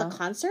announce the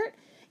concert,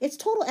 it's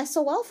total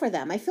SOL for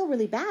them. I feel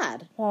really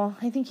bad. Well,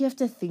 I think you have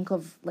to think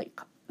of like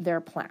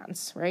their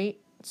plans, right?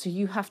 So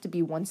you have to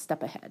be one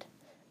step ahead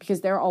because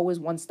they're always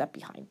one step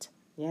behind.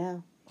 Yeah.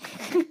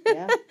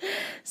 Yeah.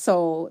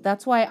 So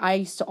that's why I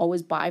used to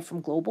always buy from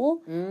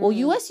Global. Well,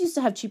 US used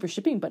to have cheaper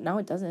shipping, but now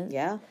it doesn't.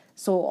 Yeah.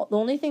 So the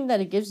only thing that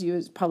it gives you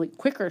is probably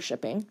quicker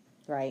shipping.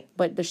 Right.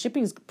 But the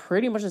shipping is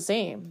pretty much the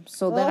same.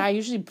 So then I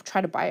usually try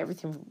to buy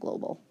everything from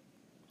Global.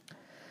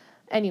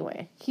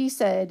 Anyway, he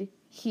said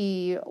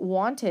he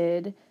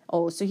wanted...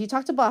 Oh, so he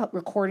talked about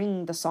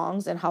recording the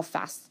songs and how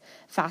fast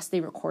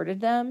they recorded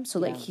them. So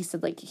like he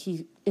said, like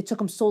it took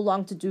him so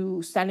long to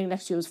do Standing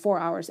Next to You. It was 4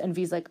 hours, and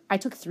V's like, I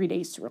took 3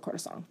 days to record a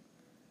song.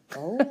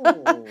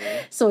 Oh,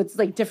 so it's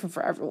like different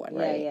for everyone,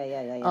 right?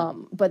 Yeah.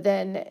 But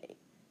then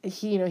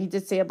he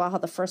did say about how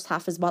the first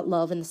half is about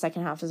love and the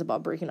second half is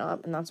about breaking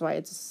up, and that's why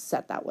it's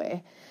set that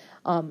way.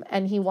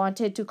 And he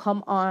wanted to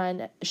come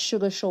on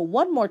Sugar Show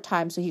one more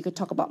time so he could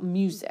talk about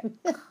music.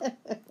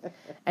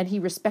 And he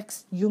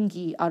respects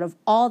Yoongi out of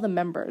all the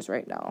members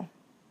right now.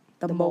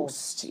 The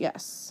most,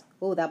 yes.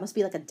 Oh, that must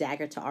be like a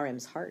dagger to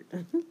RM's heart.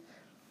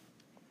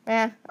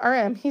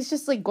 RM, he's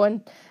just like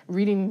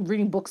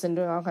reading books and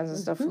doing all kinds of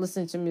stuff,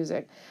 listening to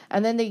music.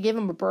 And then they gave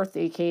him a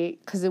birthday cake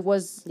because it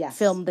was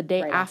filmed the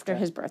day after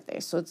his birthday.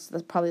 So it's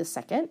probably the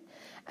second.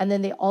 And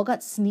then they all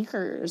got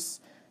sneakers.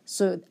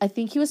 So I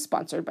think he was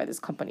sponsored by this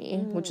company,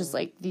 which is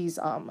like these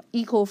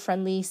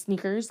eco-friendly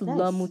sneakers,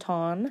 Le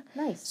Mouton.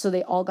 Nice. So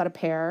they all got a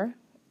pair.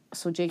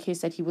 So JK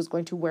said he was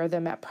going to wear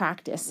them at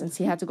practice since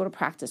he had to go to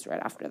practice right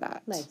after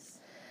that. Nice.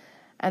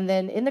 And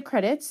then in the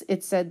credits,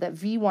 it said that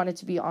V wanted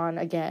to be on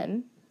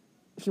again.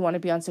 He wanted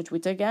to be on Such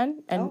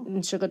again.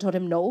 And Suga told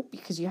him no,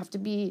 because you have to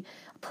be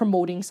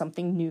promoting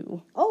something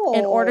new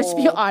in order to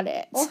be on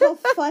it. Oh,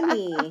 how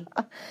funny.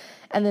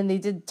 And then they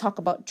did talk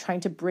about trying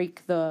to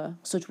break the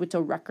Such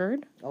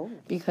record. Oh.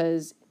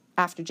 Because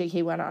after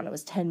JK went on, it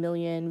was 10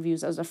 million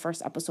views. That was the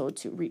first episode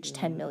to reach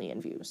 10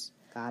 million views.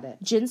 Got it.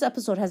 Jin's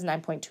episode has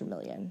 9.2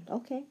 million.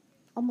 Okay.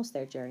 Almost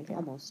there, Jerry. Yeah.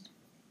 Almost.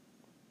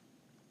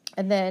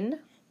 And then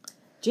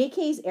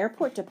JK's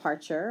airport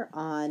departure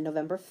on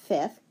November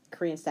 5th,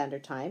 Korean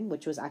Standard Time,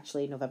 which was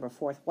actually November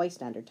 4th, White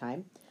Standard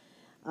Time.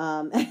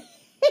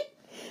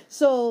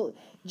 So,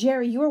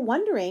 Jerry, you were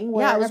wondering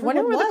where I was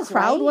wondering where the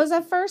crowd was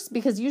at first,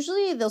 because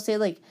usually they'll say,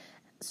 like,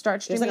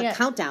 start streaming There's like a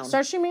countdown.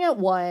 Start streaming at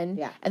 1,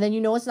 yeah. And then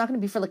you know it's not going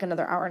to be for like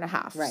another hour and a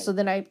half. Right. So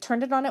then I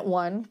turned it on at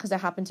 1 because I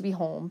happened to be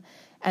home,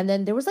 and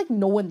then there was like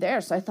no one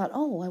there. So I thought,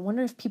 oh, I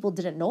wonder if people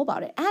didn't know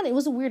about it. And it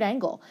was a weird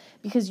angle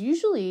because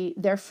usually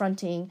they're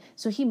fronting.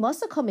 So he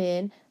must have come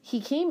in.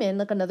 He came in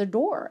like another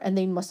door, and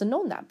they must have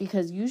known that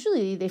because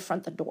usually they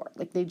front the door.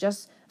 Like they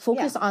just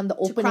focus on the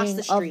opening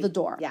of the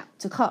door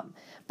to come.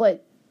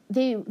 But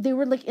they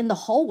were like in the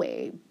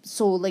hallway.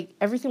 So like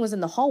everything was in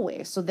the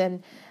hallway. So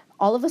then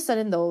all of a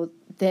sudden though,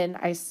 then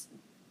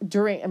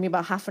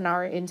about half an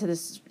hour into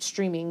this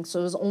streaming, so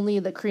it was only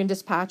the Korean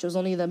Dispatch, it was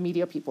only the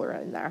media people were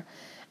in there.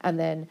 And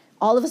then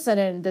all of a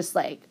sudden, this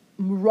like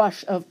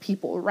rush of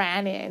people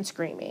ran in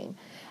screaming.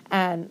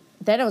 And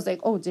then I was like,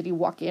 oh, did he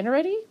walk in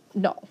already?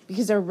 No,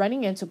 because they're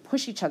running in to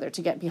push each other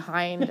to get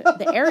behind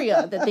the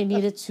area that they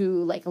needed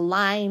to like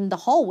line the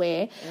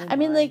hallway. Oh, I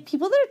mean, like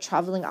people that are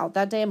traveling out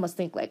that day must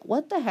think like,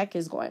 what the heck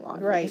is going on?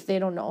 Right. Like, if they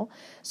don't know.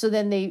 So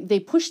then they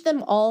push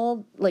them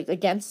all like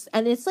against,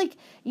 and it's like,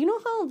 you know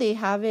how they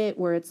have it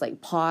where it's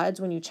like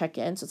pods when you check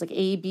in. So it's like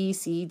A, B,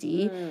 C,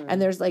 D.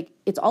 And there's like,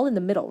 it's all in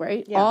the middle,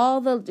 right? Yeah.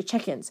 All the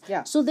check-ins.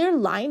 Yeah. So they're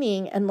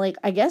lining, and like,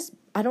 I guess,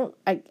 I don't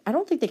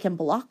think they can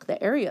block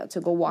the area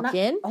to go walk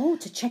in. Oh,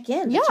 to check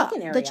in. The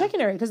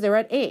check-in area, because they're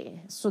at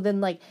A. So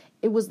then, like,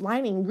 it was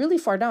lining really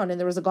far down, and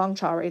there was a gong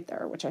cha right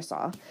there, which I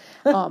saw.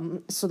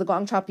 So the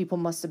gong cha people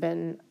must have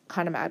been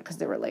kind of mad because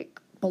they were, like,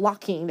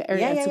 blocking the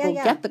area to go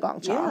get the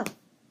gong cha.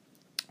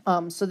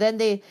 Yeah. So then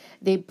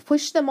they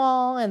pushed them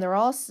all, and they're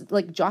all,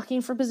 like,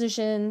 jockeying for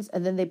positions,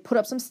 and then they put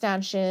up some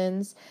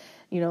stanchions.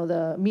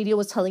 the media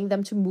was telling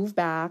them to move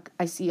back.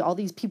 I see all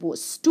these people with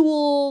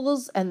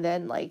stools, and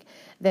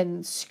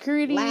then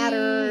security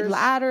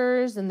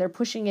ladders, and they're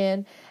pushing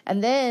in.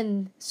 And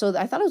then, so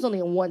I thought it was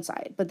only on one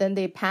side, but then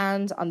they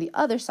panned on the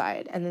other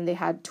side, and then they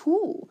had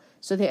two.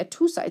 So they had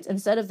two sides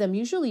instead of them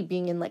usually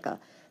being in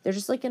they're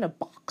just like in a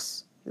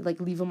box. They like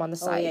leave them on the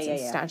sides and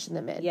stanchion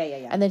them in. Yeah.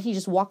 And then he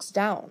just walks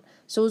down.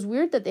 So it was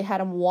weird that they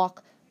had him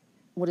walk,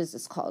 what is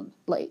this called?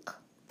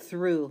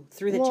 Through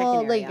the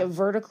check-in area.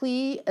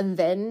 Vertically and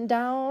then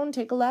down,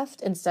 take a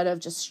left, instead of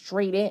just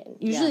straight in.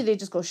 Usually they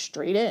just go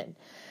straight in.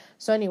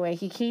 So anyway,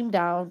 he came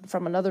down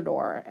from another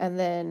door, and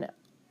then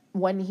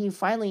when he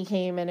finally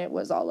came, and it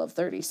was all of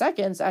 30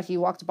 seconds that he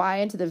walked by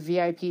into the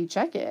VIP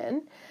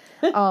check-in.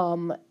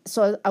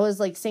 So I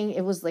was saying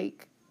it was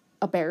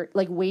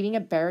waiting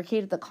at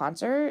barricade at the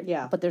concert.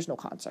 Yeah. But there's no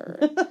concert.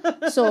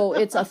 So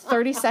it's a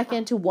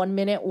 30-second to 1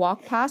 minute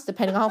walk past,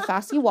 depending on how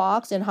fast he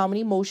walks and how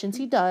many motions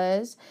he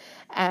does.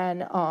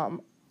 And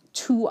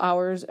 2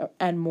 hours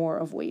and more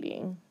of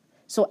waiting.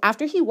 So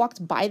after he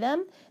walked by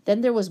them,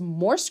 then there was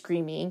more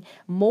screaming,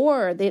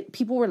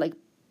 people were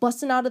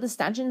busting out of the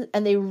stanchions,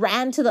 and they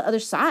ran to the other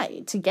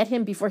side to get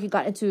him before he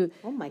got into.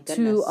 Oh my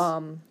goodness.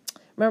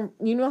 Remember,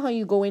 you know how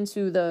you go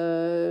into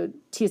the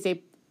TSA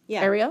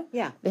area?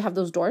 Yeah. They have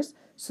those doors.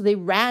 So they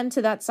ran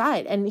to that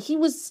side, and he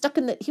was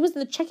in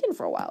the check-in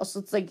for a while.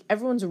 So it's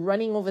everyone's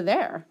running over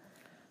there.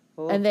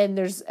 Oh. And then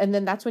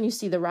that's when you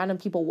see the random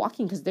people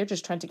walking, because they're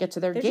just trying to get to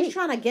their gate. They're just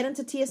trying to get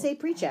into TSA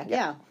pre-check.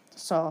 Yeah.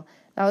 So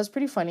that was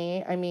pretty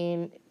funny. I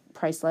mean,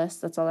 priceless.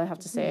 That's all I have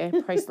to say.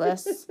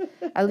 Priceless.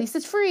 At least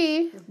it's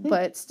free,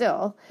 but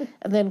still.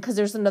 And then, because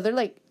there's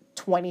another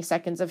 20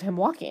 seconds of him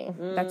walking.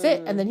 That's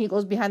it. And then he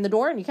goes behind the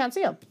door and you can't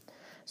see him.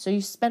 So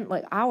you spent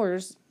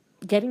hours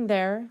getting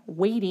there,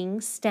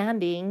 waiting,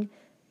 standing,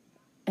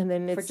 and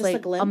then it's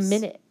a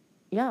minute.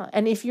 Yeah.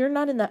 And if you're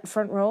not in that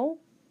front row,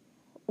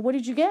 what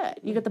did you get?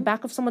 You get the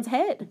back of someone's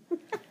head. You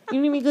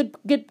didn't even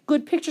get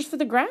good pictures for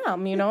the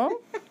gram,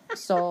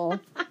 So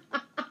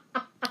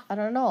I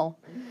don't know.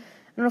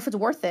 I don't know if it's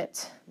worth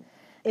it.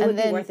 It would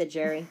be worth it,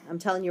 Jerry. I'm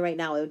telling you right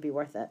now, it would be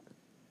worth it.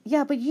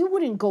 Yeah, but you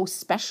wouldn't go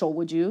special,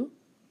 would you?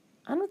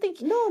 I don't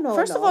think. No.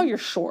 First of all, you're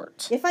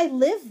short. If I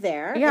lived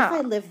there,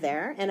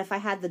 and if I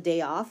had the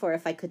day off, or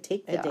if I could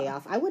take the day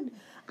off, I would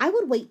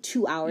wait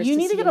 2 hours. You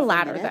need to get a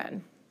ladder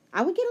then.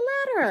 I would get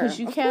a ladder because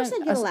you can't,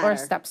 or a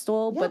step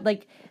stool. Yeah.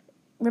 But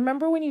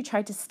remember when you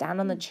tried to stand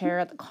on the chair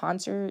at the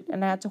concert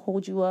and I had to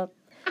hold you up?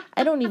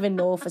 I don't even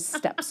know if a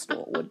step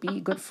stool would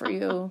be good for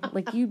you.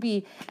 You'd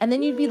be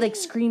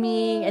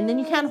screaming, and then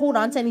you can't hold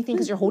on to anything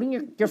because you're holding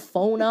your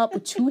phone up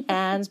with two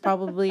hands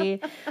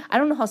probably. I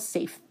don't know how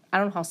safe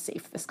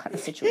this kind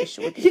of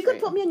situation would be. You could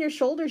put me on your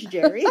shoulders,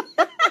 Jerry.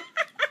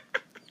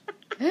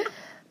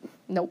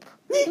 Nope.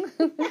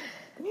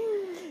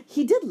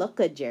 He did look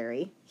good,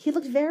 Jerry. He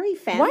looked very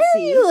fancy. Why are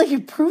you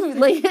improving?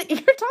 You're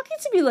talking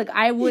to me like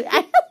I would.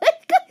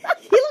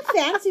 He looked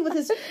fancy with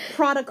his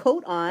Prada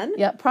coat on.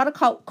 Yeah, Prada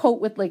coat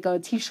with a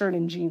t-shirt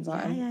and jeans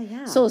on.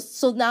 Yeah.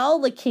 So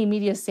now K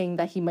Media is saying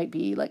that he might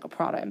be a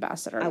Prada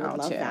ambassador. I would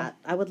love that.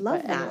 I would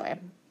love that. Anyway,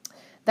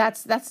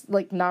 that's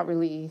not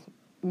really.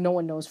 No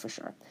one knows for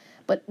sure.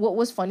 But what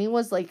was funny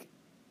was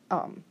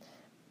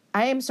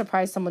I am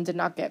surprised someone did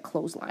not get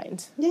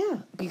clotheslined. Yeah.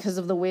 Because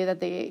of the way that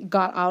they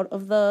got out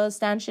of the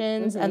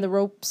stanchions and the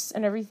ropes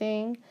and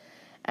everything.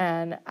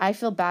 And I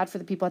feel bad for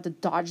the people who had to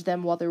dodge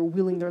them while they're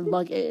wheeling their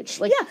luggage.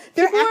 They're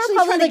actually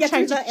trying to get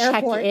to the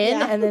airport. Check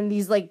in, and then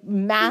these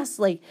mass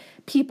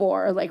people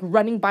are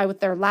running by with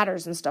their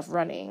ladders and stuff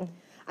running.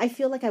 I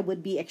feel like I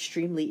would be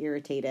extremely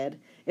irritated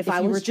if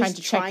I was trying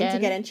to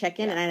get in, check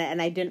in,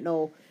 and I didn't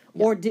know.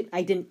 Yeah. Or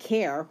I didn't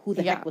care who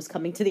the heck was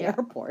coming to the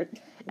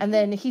airport. And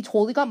then he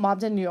totally got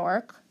mobbed in New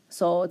York.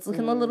 So it's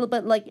looking a little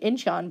bit like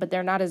Incheon, but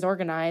they're not as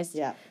organized.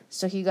 Yeah.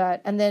 So he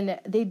got, and then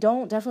they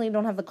definitely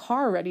don't have the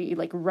car ready,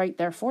 right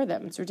there for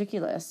them. It's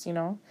ridiculous, He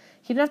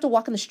didn't have to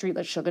walk in the street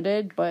like Suga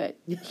did, but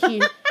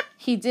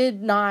he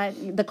did not,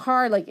 the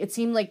car, it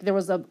seemed like there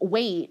was a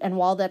wait, and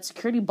while that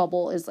security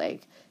bubble is,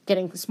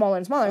 getting smaller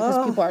and smaller,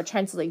 because people are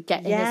trying to,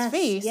 get in his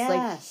face,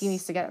 he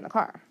needs to get in the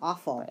car.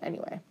 Awful. But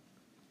anyway.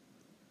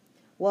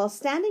 Well,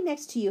 Standing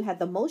Next to You had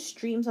the most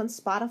streams on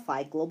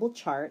Spotify global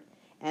chart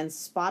and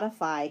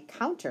Spotify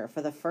counter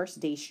for the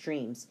first day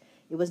streams.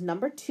 It was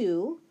number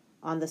 2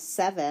 on the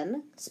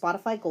 7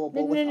 Spotify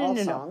global with all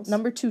songs.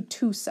 Number 2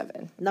 to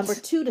 7. Number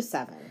 2 to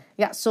 7.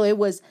 Yeah, so it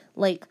was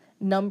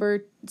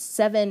number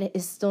 7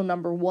 is still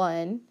number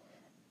 1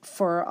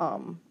 for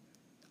on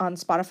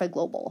Spotify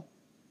global.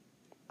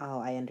 Oh,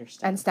 I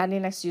understand. And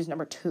Standing Next to You is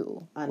number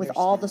 2. With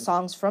all the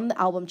songs from the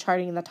album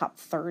charting in the top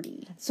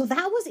 30. So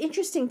that was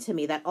interesting to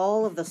me, that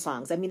all of the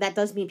songs, that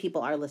does mean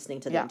people are listening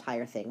to the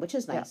entire thing, which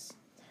is nice.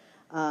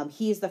 Yeah.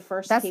 He is the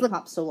first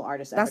K-pop solo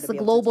artist ever to be able to do that. That's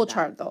the global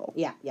chart, though.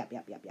 Yeah.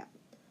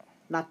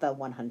 Not the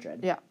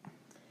 100. Yeah.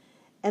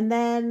 And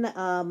then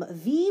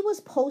V was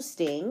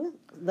posting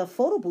the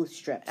photo booth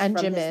strips and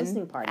from Jimin his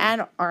listening party.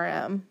 And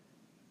RM.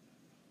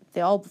 They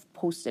all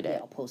posted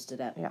it.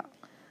 Yeah.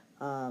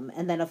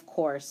 And then, of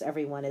course,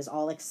 everyone is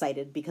all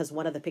excited because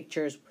one of the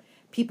pictures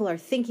people are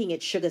thinking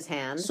it's Suga's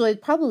hand. So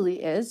it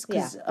probably is,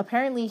 because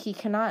apparently he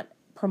cannot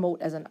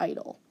promote as an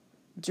idol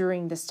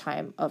during this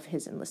time of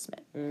his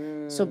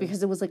enlistment. So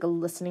because it was like a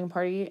listening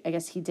party, I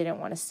guess he didn't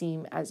want to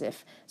seem as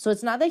if... So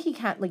it's not that he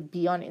can't like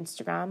be on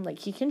Instagram. Like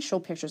he can show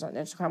pictures on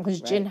Instagram,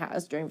 because Jin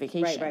has during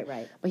vacation.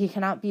 Right. But he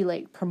cannot be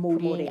like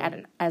promoting.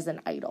 As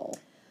an idol.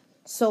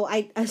 So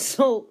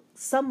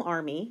some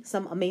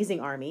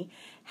amazing army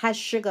has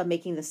Suga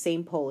making the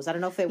same pose. I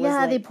don't know if it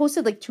was they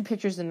posted like 2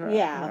 pictures in a row.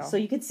 Yeah, so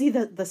you could see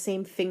the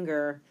same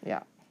finger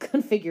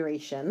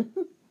configuration.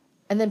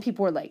 And then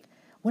people were like,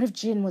 what if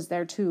Jin was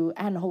there too,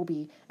 and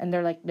Hobie? And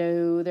they're like,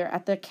 no, they're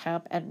at the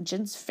camp, and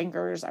Jin's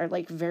fingers are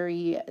like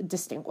very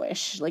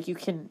distinguished. Like you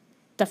can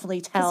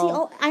definitely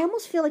tell. I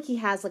almost feel like he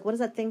has like, what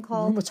is that thing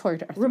called?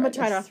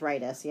 Rheumatoid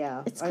arthritis,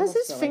 yeah. It's because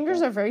his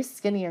fingers are very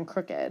skinny and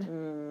crooked.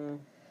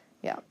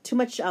 Yeah. Too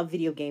much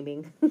video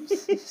gaming.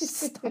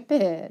 Stop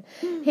it.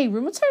 Hey,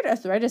 rheumatoid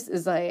arthritis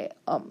is like,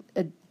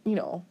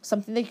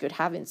 something that you could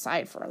have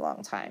inside for a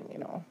long time,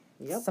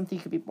 Yep. Something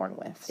you could be born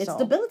with. It's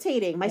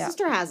debilitating. My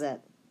sister has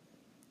it.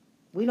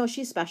 We know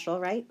she's special,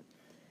 right?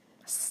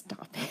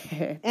 Stop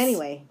it.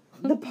 Anyway,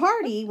 the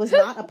party was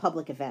not a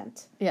public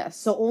event. Yes.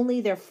 So only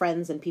their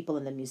friends and people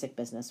in the music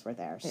business were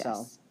there. Yes.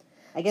 So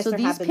I guess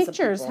these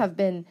pictures have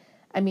been,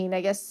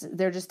 I guess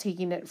they're just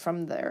taking it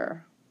from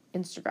their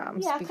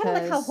Instagrams. Yeah, kind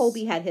of like how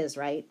Hobie had his,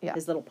 right? Yeah.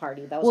 His little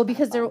party. That was well,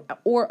 because there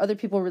or other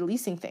people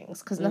releasing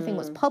things, because nothing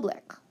was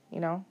public,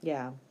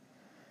 Yeah.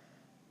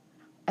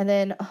 And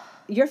then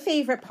your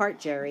favorite part,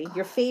 Jerry.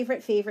 Your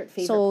favorite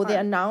So part. they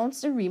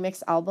announced a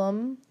remix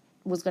album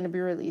was going to be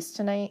released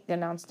tonight. They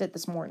announced it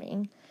this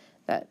morning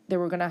that they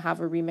were going to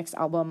have a remix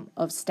album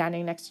of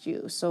Standing Next to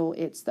You. So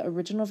it's the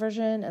original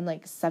version and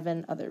like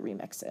 7 other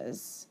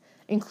remixes,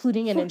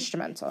 including an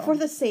instrumental. For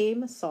the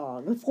same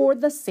song.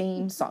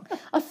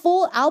 A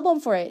full album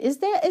for it. Is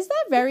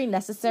that very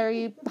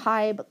necessary,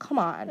 Hybe? Come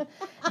on.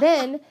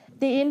 Then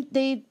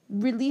they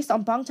released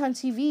on Bangtan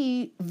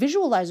TV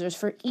visualizers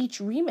for each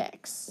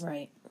remix.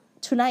 Right.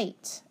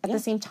 Tonight at the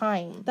same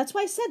time. That's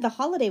why I said the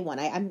holiday one.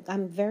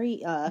 I'm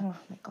very oh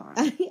my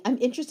god. I'm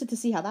interested to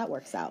see how that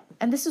works out.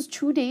 And this is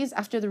 2 days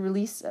after the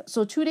release.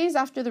 So 2 days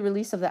after the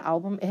release of the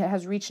album, it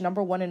has reached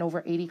number 1 in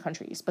over 80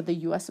 countries, but the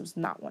US was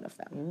not one of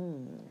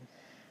them.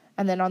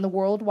 And then on the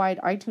worldwide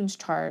iTunes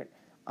chart,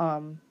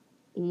 7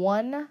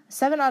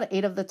 out of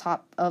 8 of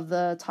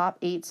the top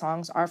 8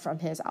 songs are from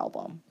his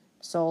album.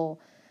 So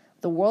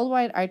the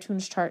worldwide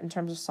iTunes chart in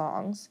terms of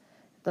songs,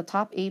 the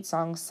top 8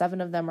 songs, 7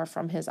 of them are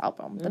from his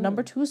album. The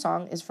number 2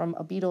 song is from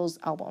a Beatles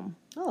album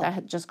that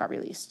had just got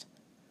released.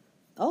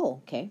 Oh,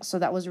 okay. So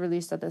that was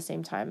released at the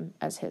same time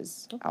as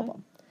his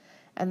album.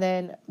 And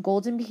then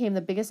Golden became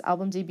the biggest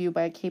album debut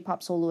by a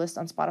K-pop soloist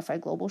on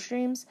Spotify global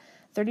streams,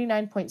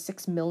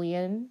 39.6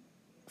 million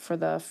for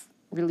the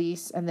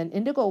release, and then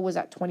Indigo was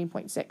at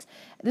 20.6.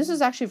 This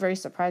is actually very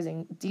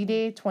surprising.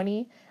 D-Day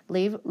 20,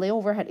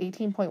 Layover had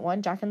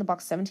 18.1, Jack in the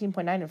Box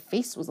 17.9, and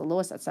Face was the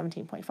lowest at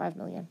 17.5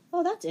 million.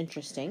 Oh, that's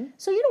interesting.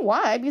 So you know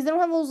why? Because they don't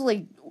have those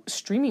like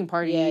streaming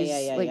parties.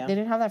 Yeah. They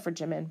didn't have that for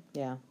Jimin.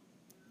 Yeah.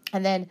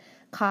 And then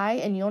Kai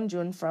and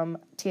Yeonjun from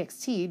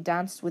TXT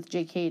danced with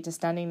JK to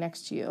Standing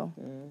Next to You.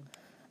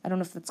 I don't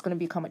know if that's going to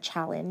become a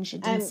challenge.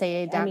 It didn't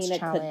say a dance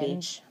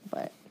challenge,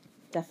 but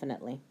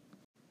definitely.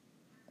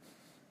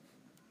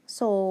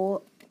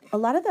 So a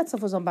lot of that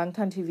stuff was on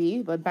Bangtan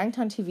TV, but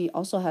Bangtan TV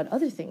also had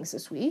other things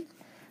this week.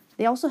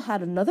 They also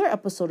had another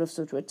episode of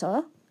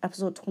Sojwita,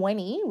 episode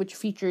 20, which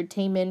featured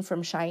Taemin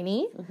from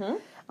SHINee,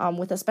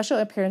 with a special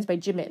appearance by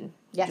Jimin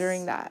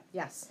during that.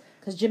 Yes,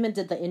 because Jimin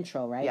did the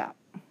intro, right? Yeah.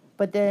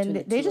 But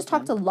then they just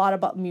talked a lot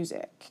about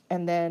music,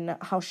 and then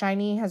how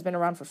SHINee has been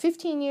around for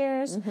 15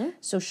 years.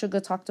 So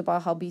Suga talked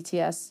about how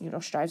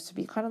BTS, strives to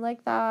be kind of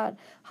like that,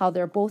 how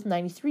they're both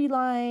 93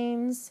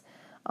 lines.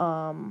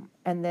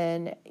 And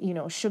then,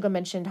 Suga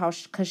mentioned how,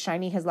 because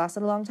SHINee has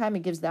lasted a long time,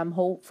 it gives them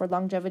hope for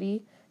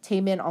longevity.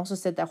 Taemin also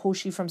said that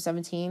Hoshi from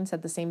 17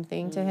 said the same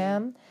thing to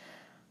him.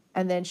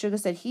 And then Suga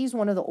said he's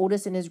one of the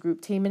oldest in his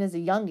group. Taemin is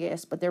the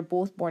youngest, but they're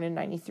both born in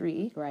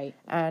 93. Right.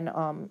 And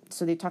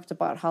so they talked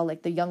about how,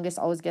 like, the youngest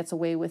always gets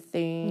away with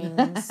things.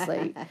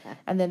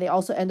 And then they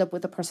also end up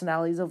with the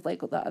personalities of,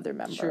 like, the other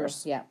members. Sure,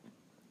 yeah.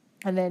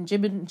 And then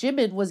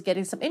Jimin was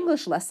getting some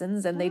English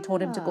lessons, and they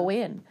told him to go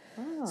in.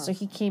 So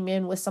he came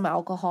in with some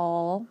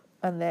alcohol,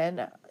 and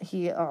then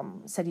he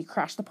said he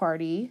crashed the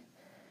party.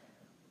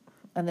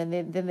 And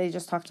then they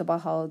just talked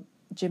about how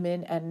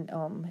Jimin and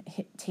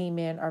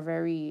Taemin are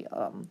very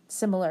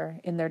similar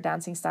in their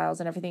dancing styles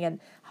and everything, and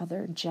how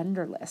they're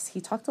genderless. He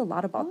talked a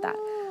lot about that,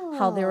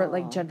 how they were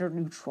like gender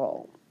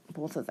neutral,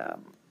 both of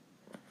them.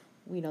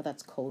 We know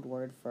that's code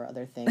word for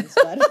other things,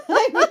 but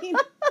I mean,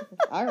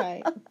 all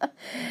right.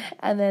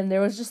 And then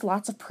there was just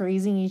lots of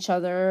praising each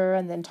other,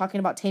 and then talking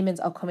about Taemin's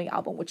upcoming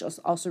album, which was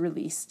also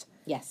released.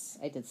 Yes,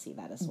 I did see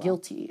that as well.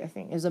 Guilty, I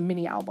think, is a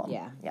mini album.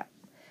 Yeah.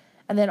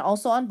 And then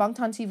also on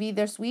Bangtan TV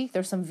this week,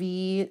 there's some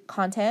V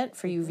content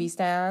for you V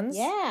stans.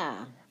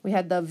 Yeah. We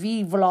had the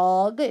V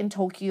vlog in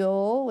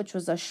Tokyo, which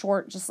was a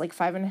short, just like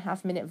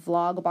 5.5 minute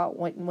vlog about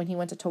when he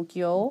went to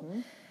Tokyo.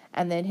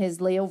 And then his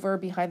layover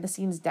behind the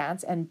scenes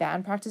dance and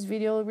band practice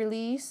video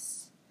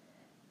release.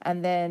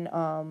 And then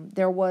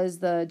there was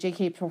the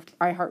JK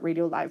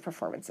iHeartRadio live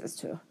performances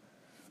too.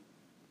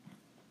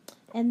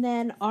 And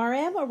then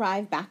RM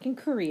arrived back in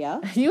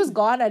Korea. He was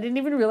gone. I didn't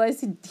even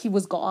realize he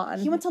was gone.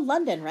 He went to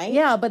London, right?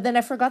 Yeah, but then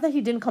I forgot that he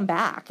didn't come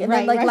back. And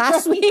then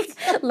last week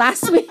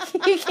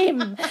he came,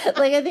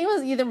 like I think it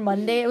was either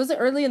Monday. It was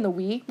early in the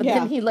week, but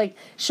then he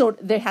showed,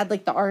 they had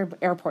the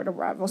airport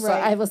arrival. So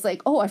I was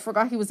like, oh, I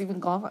forgot he was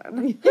even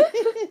gone.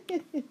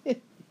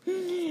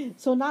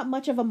 So not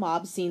much of a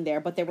mob scene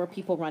there, but there were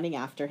people running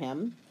after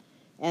him.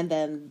 And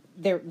then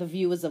the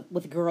view was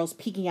with girls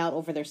peeking out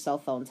over their cell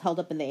phones, held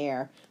up in the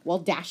air, while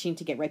dashing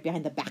to get right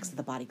behind the backs of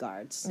the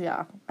bodyguards.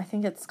 Yeah, I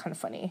think it's kind of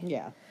funny.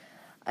 Yeah.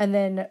 And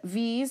then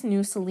V's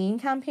new Celine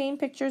campaign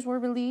pictures were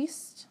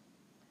released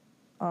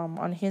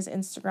on his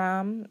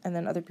Instagram, and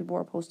then other people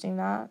were posting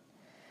that.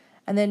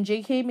 And then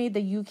JK made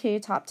the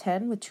UK top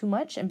 10 with Too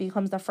Much and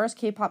becomes the first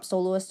K-pop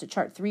soloist to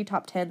chart 3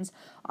 top 10s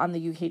on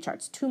the UK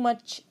charts. Too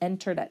Much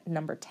entered at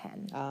number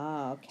 10.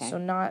 Ah, okay. So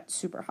not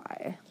super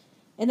high.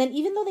 And then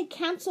even though they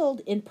canceled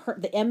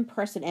the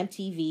in-person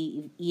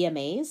MTV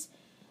EMAs,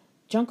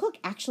 Jungkook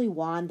actually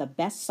won the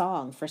best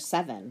song for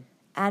 7.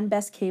 And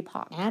best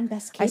K-pop.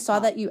 I saw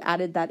that you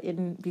added that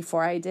in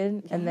before I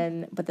did,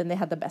 and but then they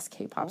had the best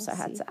K-pop, so I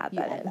had to add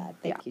that in.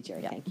 Thank you,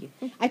 Jerry. Yeah. Thank you.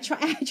 I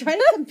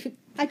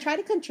try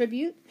to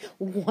contribute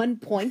 1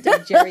 point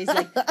of Jerry's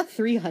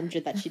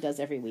 300 that she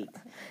does every week.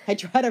 I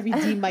try to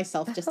redeem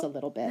myself just a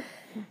little bit.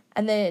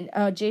 And then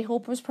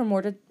J-Hope was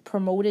promoted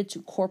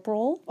to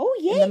corporal. Oh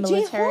yay, in the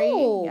military.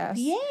 J-Hope! Yes.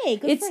 Yay,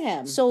 good for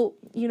him. So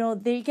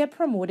they get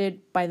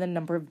promoted by the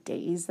number of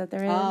days that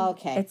they're in. Oh,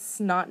 okay.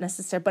 It's not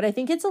necessary, but I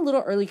think it's a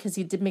little early because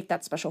he did make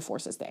that special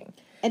forces thing.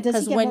 And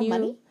does he get more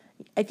money?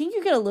 I think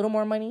you get a little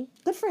more money.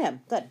 Good for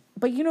him. Good.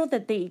 But you know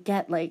that they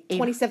get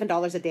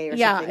 $27 a day or something.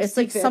 Yeah,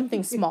 it's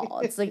something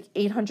small. It's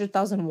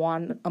 800,000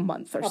 won a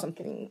month or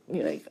something.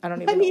 I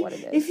don't even know what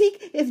it is.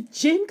 If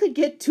Jin could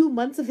get 2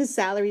 months of his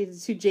salary to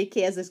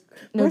JK as his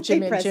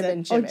birthday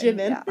present.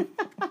 Jimin.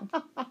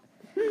 Yeah.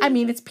 I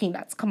mean, it's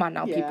peanuts. Come on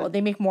now, people.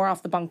 They make more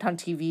off the Bangtan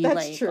TV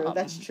That's true.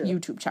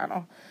 YouTube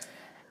channel.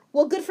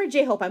 Well, good for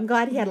J-Hope. I'm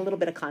glad he had a little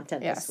bit of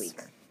content this week.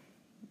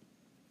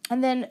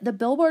 And then the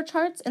Billboard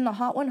charts in the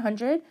Hot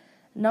 100,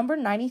 number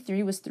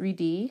 93 was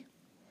 3D.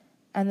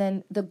 And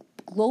then the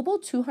Global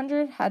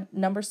 200 had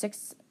number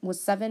 6 was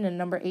 7 and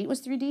number 8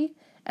 was 3D.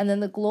 And then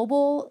the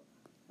Global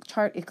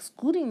chart,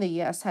 excluding the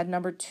US, had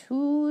number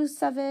 2,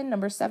 7,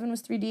 number 7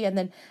 was 3D, and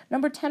then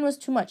number 10 was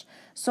Too Much.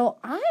 So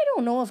I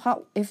don't know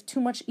if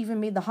Too Much even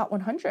made the Hot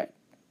 100.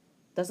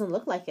 Doesn't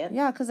look like it.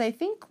 Yeah, because I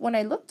think when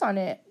I looked on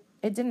it,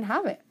 it didn't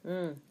have it.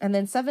 And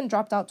then 7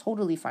 dropped out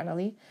totally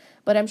finally.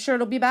 But I'm sure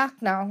it'll be back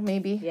now,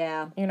 maybe.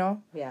 Yeah.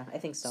 Yeah, I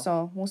think so.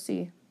 So we'll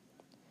see.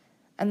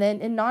 And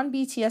then in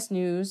non-BTS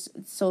news,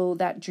 so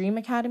that Dream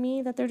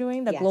Academy that they're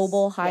doing, the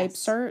global hype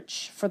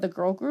search for the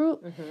girl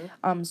group.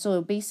 Mm-hmm.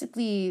 So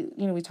basically,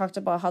 we talked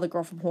about how the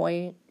girl from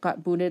Hoi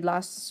got booted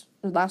last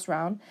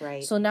round.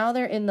 Right. So now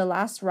they're in the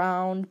last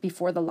round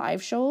before the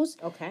live shows.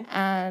 Okay.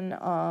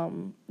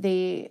 And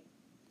they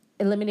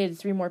eliminated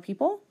 3 more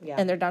people. Yeah.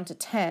 And they're down to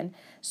 10.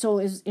 So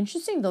it's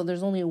interesting though.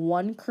 There's only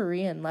one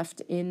Korean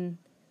left in.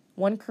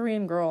 One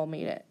Korean girl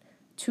made it.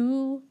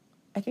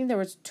 I think there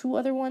was 2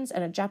 other ones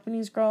and a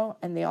Japanese girl,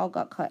 and they all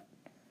got cut.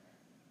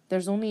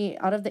 There's only,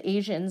 out of the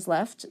Asians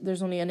left,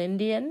 there's only an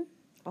Indian,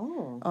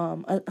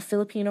 a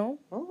Filipino,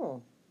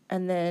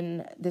 and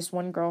then this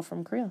one girl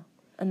from Korea.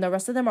 And the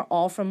rest of them are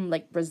all from,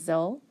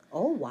 Brazil.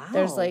 Oh, wow.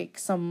 There's,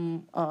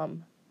 some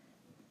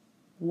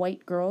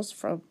white girls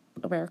from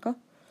America.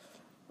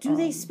 Do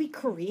they speak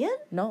Korean?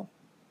 No.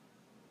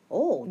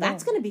 Oh,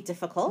 that's going to be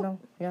difficult. No,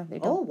 yeah, they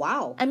don't. Oh,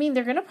 wow. I mean,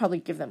 they're going to probably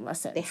give them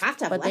lessons. They have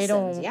to have but lessons, they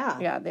don't, yeah.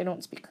 Yeah, they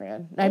don't speak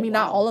Korean. I mean,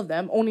 not all of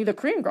them. Only the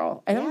Korean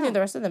girl. I don't think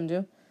the rest of them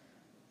do.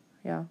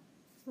 Yeah.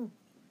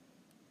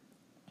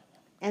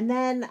 And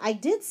then I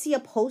did see a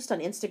post on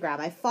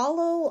Instagram. I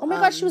follow... Oh my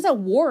gosh, she was at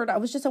Ward. I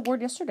was just at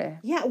Ward yesterday.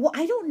 Yeah, well,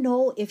 I don't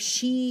know if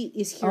she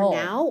is here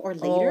now or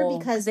later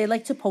because... They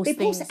like to post things.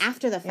 They post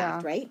after the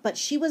fact, right? But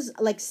she was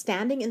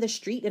standing in the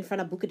street in front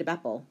of Buca de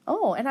Beppo.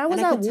 Oh, and I was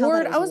at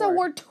Ward. I was at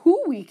Ward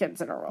 2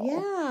 weekends in a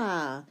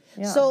row.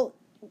 Yeah. So...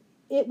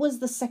 It was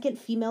the second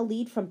female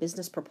lead from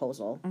Business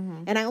Proposal.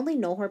 Mm-hmm. And I only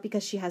know her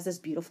because she has this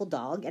beautiful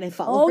dog. And I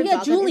follow her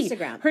dog Julie. on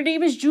Instagram. Her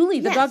name is Julie.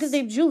 The dog is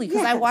named Julie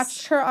because I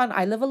watched her on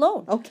I Live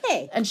Alone.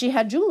 Okay. And she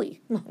had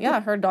Julie.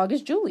 Yeah, her dog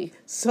is Julie.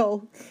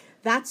 So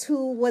that's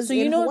who was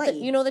in Hawaii.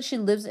 You know that she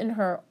lives in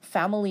her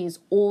family's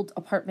old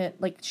apartment,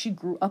 she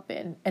grew up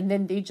in, and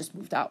then they just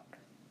moved out.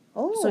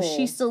 Oh. So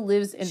she still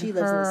lives in She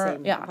lives in the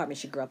same apartment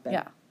she grew up in.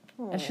 Yeah.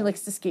 And she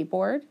likes to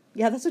skateboard.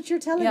 Yeah, that's what you're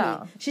telling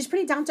me. She's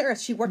pretty down to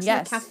earth. She works in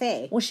a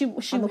cafe. Well, she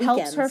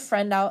helps her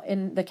friend out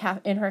in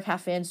in her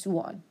cafe in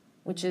Suwon,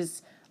 which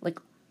is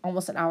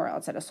almost an hour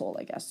outside of Seoul,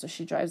 I guess. So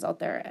she drives out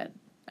there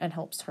and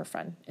helps her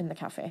friend in the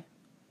cafe.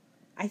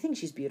 I think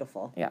she's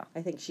beautiful. Yeah.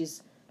 I think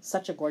she's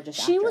Such a gorgeous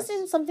She actress. was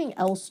in something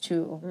else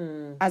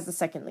too, as the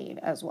second lead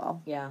as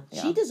well. Yeah.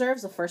 She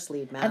deserves the first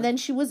lead, man. And then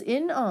she was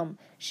in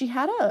she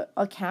had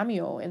a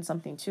cameo in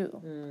something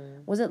too.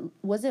 Was it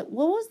what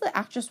was the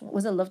actress,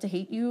 was it Love to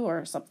Hate You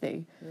or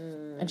something?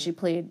 And she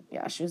played,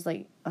 she was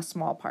like a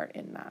small part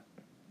in that.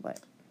 But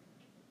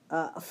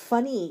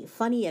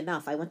funny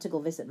enough, I went to go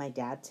visit my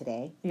dad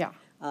today. yeah.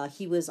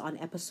 He was on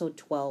episode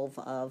 12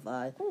 of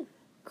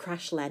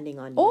Crash Landing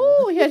on You.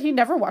 Oh, he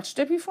never watched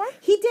it before?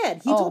 He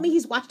did. He told me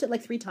he's watched it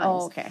like 3 times.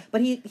 Oh, okay.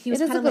 But he was It is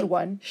kind a of good like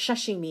one.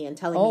 shushing me and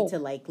telling me to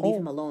like leave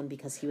him alone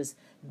because he was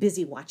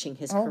busy watching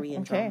his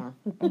Korean drama.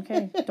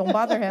 Okay. Don't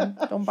bother him.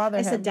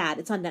 I said, Dad,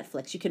 it's on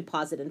Netflix. You can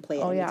pause it and play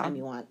it anytime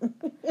you want.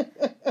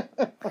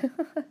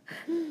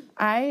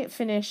 I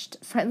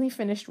finally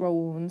finished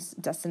Raoun's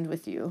Destined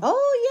with You.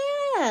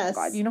 Oh, yes.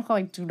 God, you know how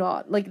I do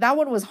not. Like, that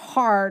one was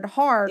hard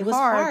It was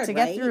hard to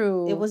right? get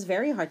through. It was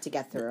very hard to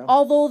get through.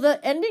 Although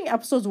the ending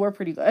episodes were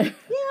pretty good.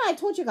 Yeah, I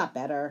told you it got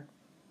better.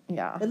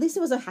 Yeah. At least it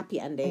was a happy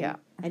ending. Yeah.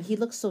 And he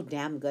looks so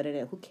damn good at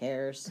it. Who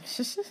cares?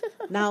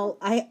 Now,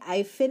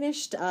 I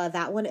finished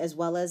that one as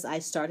well as I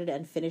started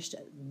and finished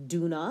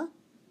Duna.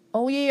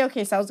 Oh, yeah,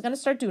 okay. So I was going to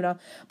start Duna,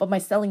 but my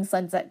Selling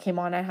Sunset came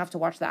on. I have to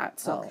watch that.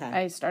 So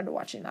I started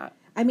watching that.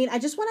 I mean, I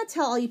just want to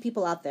tell all you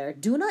people out there,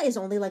 Duna is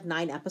only like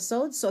 9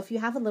 episodes. So if you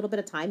have a little bit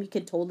of time, you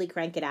can totally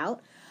crank it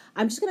out.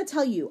 I'm just going to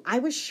tell you, I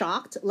was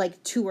shocked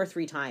like 2 or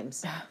 3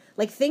 times.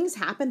 Like things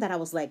happened that I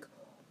was like,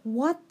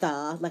 what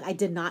the? Like I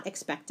did not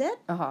expect it.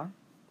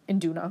 In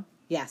Duna.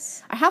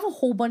 Yes. I have a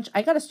whole bunch.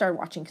 I got to start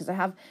watching because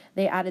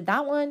they added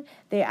that one.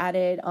 They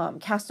added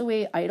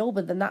Castaway Idol,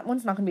 but then that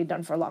one's not going to be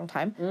done for a long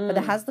time. But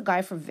it has the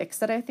guy from VIX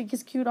that I think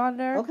is cute on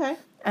there. Okay.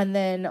 And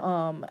then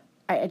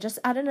I just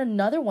added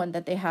another one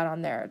that they had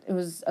on there. It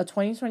was a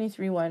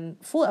 2023 one,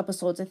 full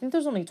episodes. I think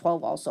there's only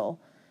 12 also.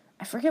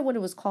 I forget what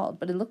it was called,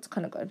 but it looked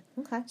kind of good.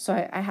 Okay.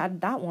 So I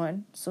had that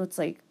one. So it's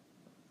like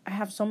I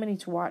have so many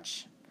to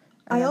watch.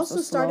 I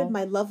also started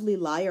My Lovely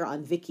Liar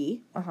on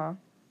Viki.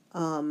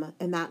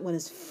 And that one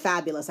is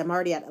fabulous. I'm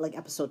already at like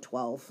episode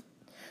 12.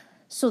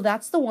 So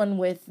that's the one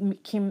with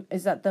Kim.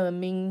 Is that the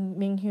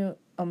Min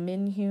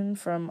Hyun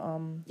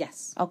from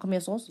Yes. Alchemy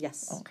of Souls?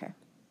 Yes. Oh, okay.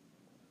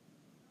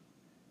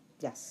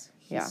 Yes.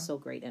 He's so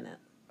great in it.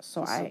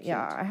 So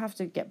I have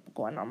to get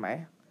going on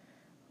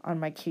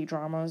my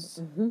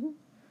K-dramas.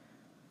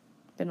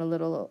 Been a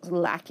little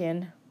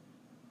lacking.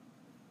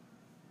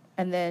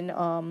 And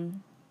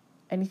then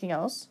anything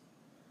else?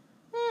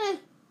 It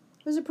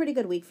was a pretty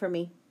good week for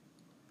me.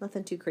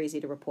 Nothing too crazy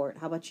to report.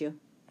 How about you?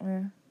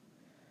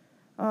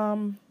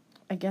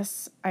 I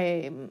guess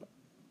I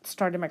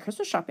started my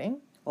Christmas shopping.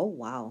 Oh,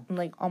 wow. I'm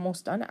like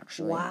almost done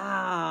actually.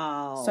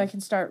 Wow. So I can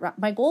start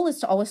my goal is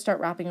to always start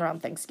wrapping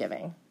around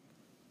Thanksgiving.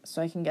 So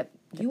I can get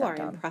you that are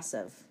done.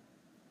 Impressive.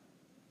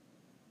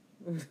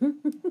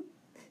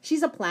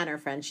 She's a planner,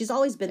 friend. She's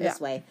always been this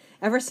way.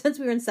 Ever since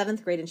we were in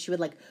 7th grade and she would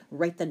like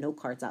write the note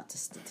cards out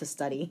to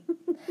study.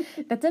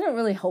 That didn't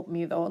really help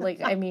me though. Like,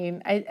 I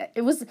mean,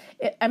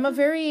 I'm a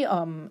very,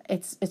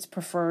 it's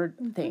preferred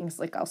things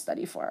like I'll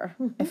study for.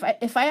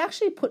 If I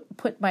actually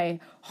put my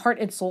heart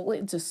and soul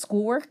into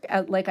schoolwork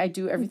like I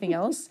do everything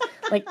else,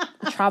 like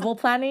travel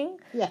planning,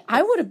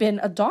 I would have been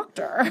a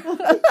doctor.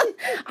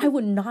 I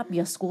would not be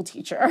a school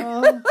teacher.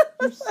 Oh,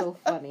 you're so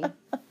funny.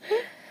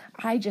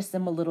 I just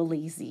am a little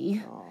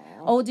lazy. Aww.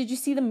 Oh, did you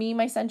see the meme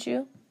I sent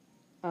you?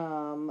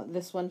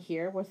 This one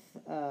here with,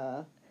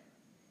 There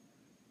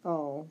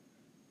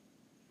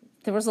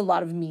was a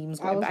lot of memes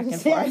going back and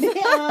forth.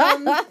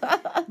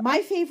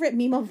 My favorite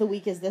meme of the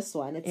week is this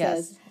one. It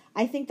says,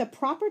 I think the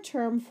proper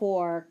term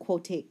for,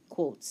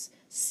 quotes,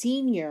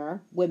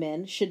 senior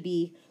women should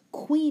be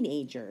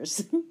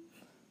queen-agers.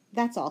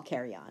 That's all,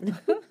 carry on.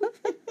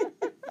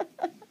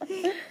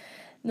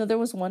 No, there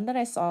was one that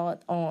I saw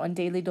on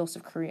Daily Dose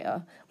of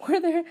Korea where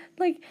they're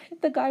like,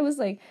 the guy was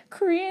like,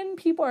 Korean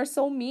people are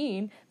so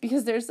mean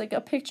because there's like a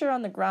picture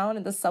on the ground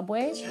in the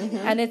subway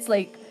and it's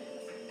like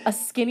a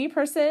skinny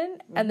person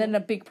and then a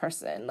big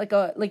person,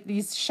 like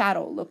these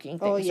shadow looking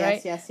things,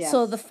 right? Yes.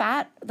 So the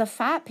fat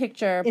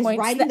picture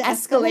points to the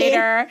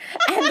escalator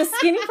and the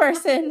skinny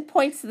person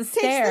points to the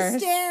stairs. Takes the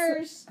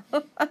stairs.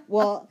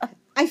 Well,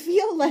 I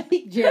feel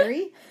like,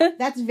 Jerry,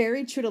 that's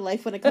very true to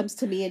life when it comes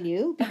to me and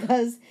you,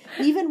 because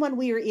even when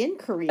we were in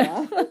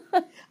Korea,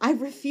 I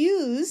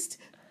refused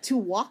to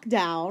walk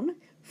down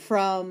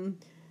from...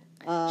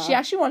 she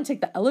actually wanted to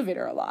take the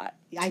elevator a lot,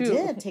 too. I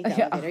did take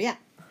the elevator, yeah.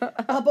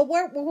 But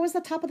where was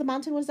the top of the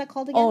mountain? What is that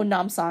called again? Oh,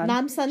 Namsan.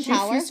 Namsan She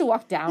Tower. refused to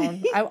walk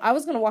down. I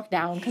was going to walk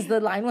down because the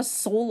line was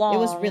so long. It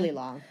was really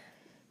long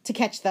to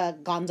catch the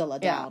gondola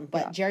down.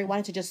 But Jerry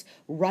wanted to just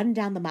run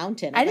down the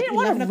mountain. I didn't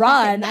want to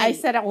run. I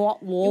said we'll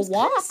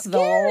walk,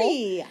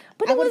 scary. Though.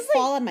 But I would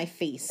fall on my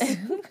face.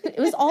 It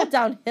was all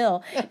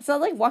downhill. It's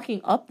not like walking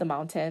up the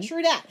mountain.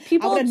 True that.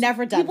 People I would have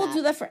never done People that.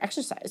 do that for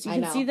exercise. You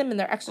can see them in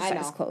their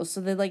exercise clothes.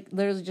 So they like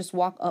literally just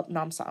walk up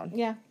Namsan.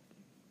 Yeah.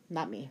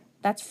 Not me.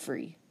 That's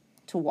free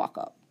to walk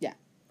up. Yeah.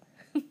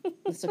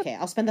 It's okay.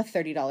 I'll spend the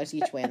 $30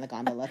 each way on the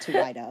gondola to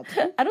ride up.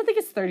 I don't think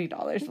it's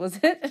 $30, was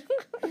it?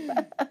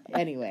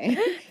 Anyway,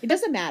 it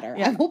doesn't matter.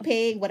 I will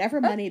pay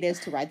whatever money it is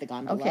to ride the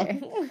gondola.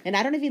 Okay. And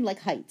I don't even like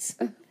heights,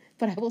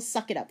 but I will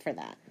suck it up for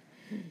that.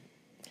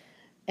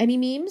 Any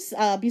memes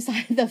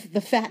beside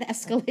the fat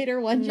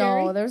escalator one,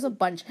 Jerry? No, there's a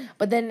bunch.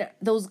 But then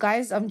those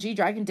guys,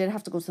 G-Dragon did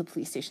have to go to the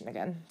police station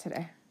again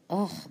today.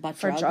 Oh, about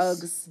for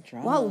drugs.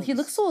 Wow, he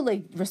looks so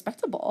like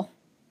respectable.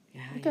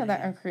 Yeah, Look at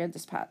that on Korea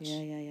Dispatch.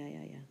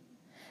 Yeah.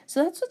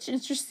 So that's what's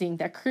interesting,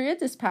 that Korea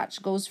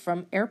Dispatch goes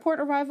from airport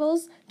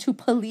arrivals to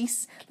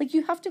police. Like,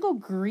 you have to go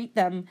greet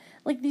them.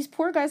 Like, these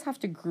poor guys have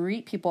to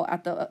greet people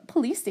at the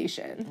police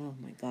station. Oh,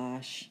 my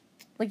gosh.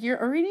 Like,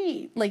 you're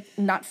already, like,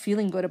 not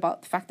feeling good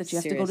about the fact that you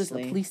have to go to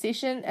the police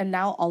station, and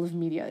now all of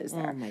media is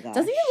there. Oh, my gosh.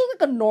 Doesn't he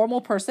look like a normal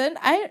person?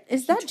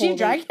 Is that totally,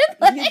 G-Dragon?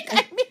 Like,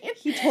 I mean,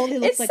 he totally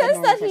looks like a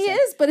normal person. It says that he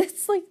is, but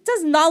it's, like,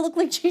 does not look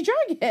like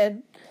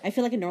G-Dragon. I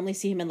feel like I normally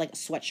see him in, like, a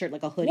sweatshirt,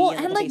 like a hoodie. Well,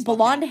 and like,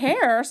 blonde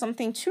hair or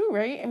something, too,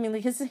 right? I mean,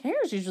 like, his hair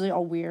is usually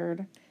all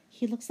weird.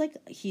 He looks like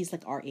he's,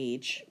 like, our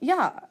age.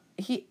 Yeah.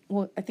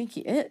 I think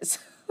he is.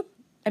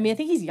 I mean, I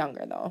think he's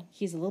younger, though.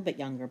 He's a little bit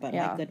younger, but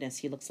my goodness,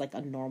 he looks like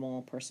a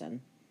normal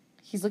person.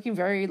 He's looking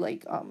very,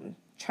 like,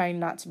 trying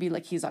not to be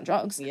like he's on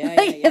drugs.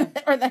 Yeah.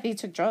 Or that he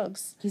took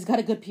drugs. He's got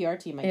a good PR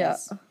team, I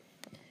guess.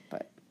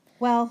 But,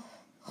 well,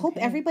 hope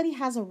everybody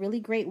has a really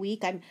great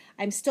week.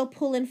 I'm still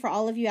pulling for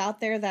all of you out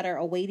there that are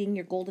awaiting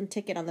your golden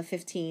ticket on the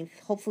 15th.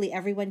 Hopefully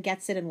everyone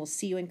gets it, and we'll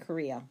see you in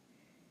Korea.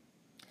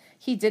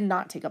 He did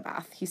not take a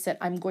bath. He said,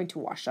 I'm going to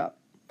wash up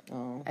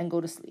and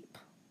go to sleep.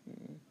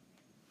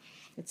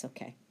 It's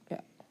okay.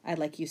 Yeah. I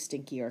like you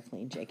stinky or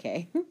clean,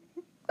 JK.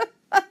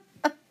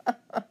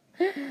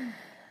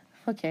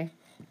 Okay.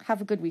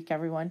 Have a good week,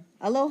 everyone.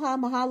 Aloha,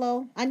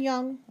 mahalo,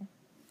 annyeong.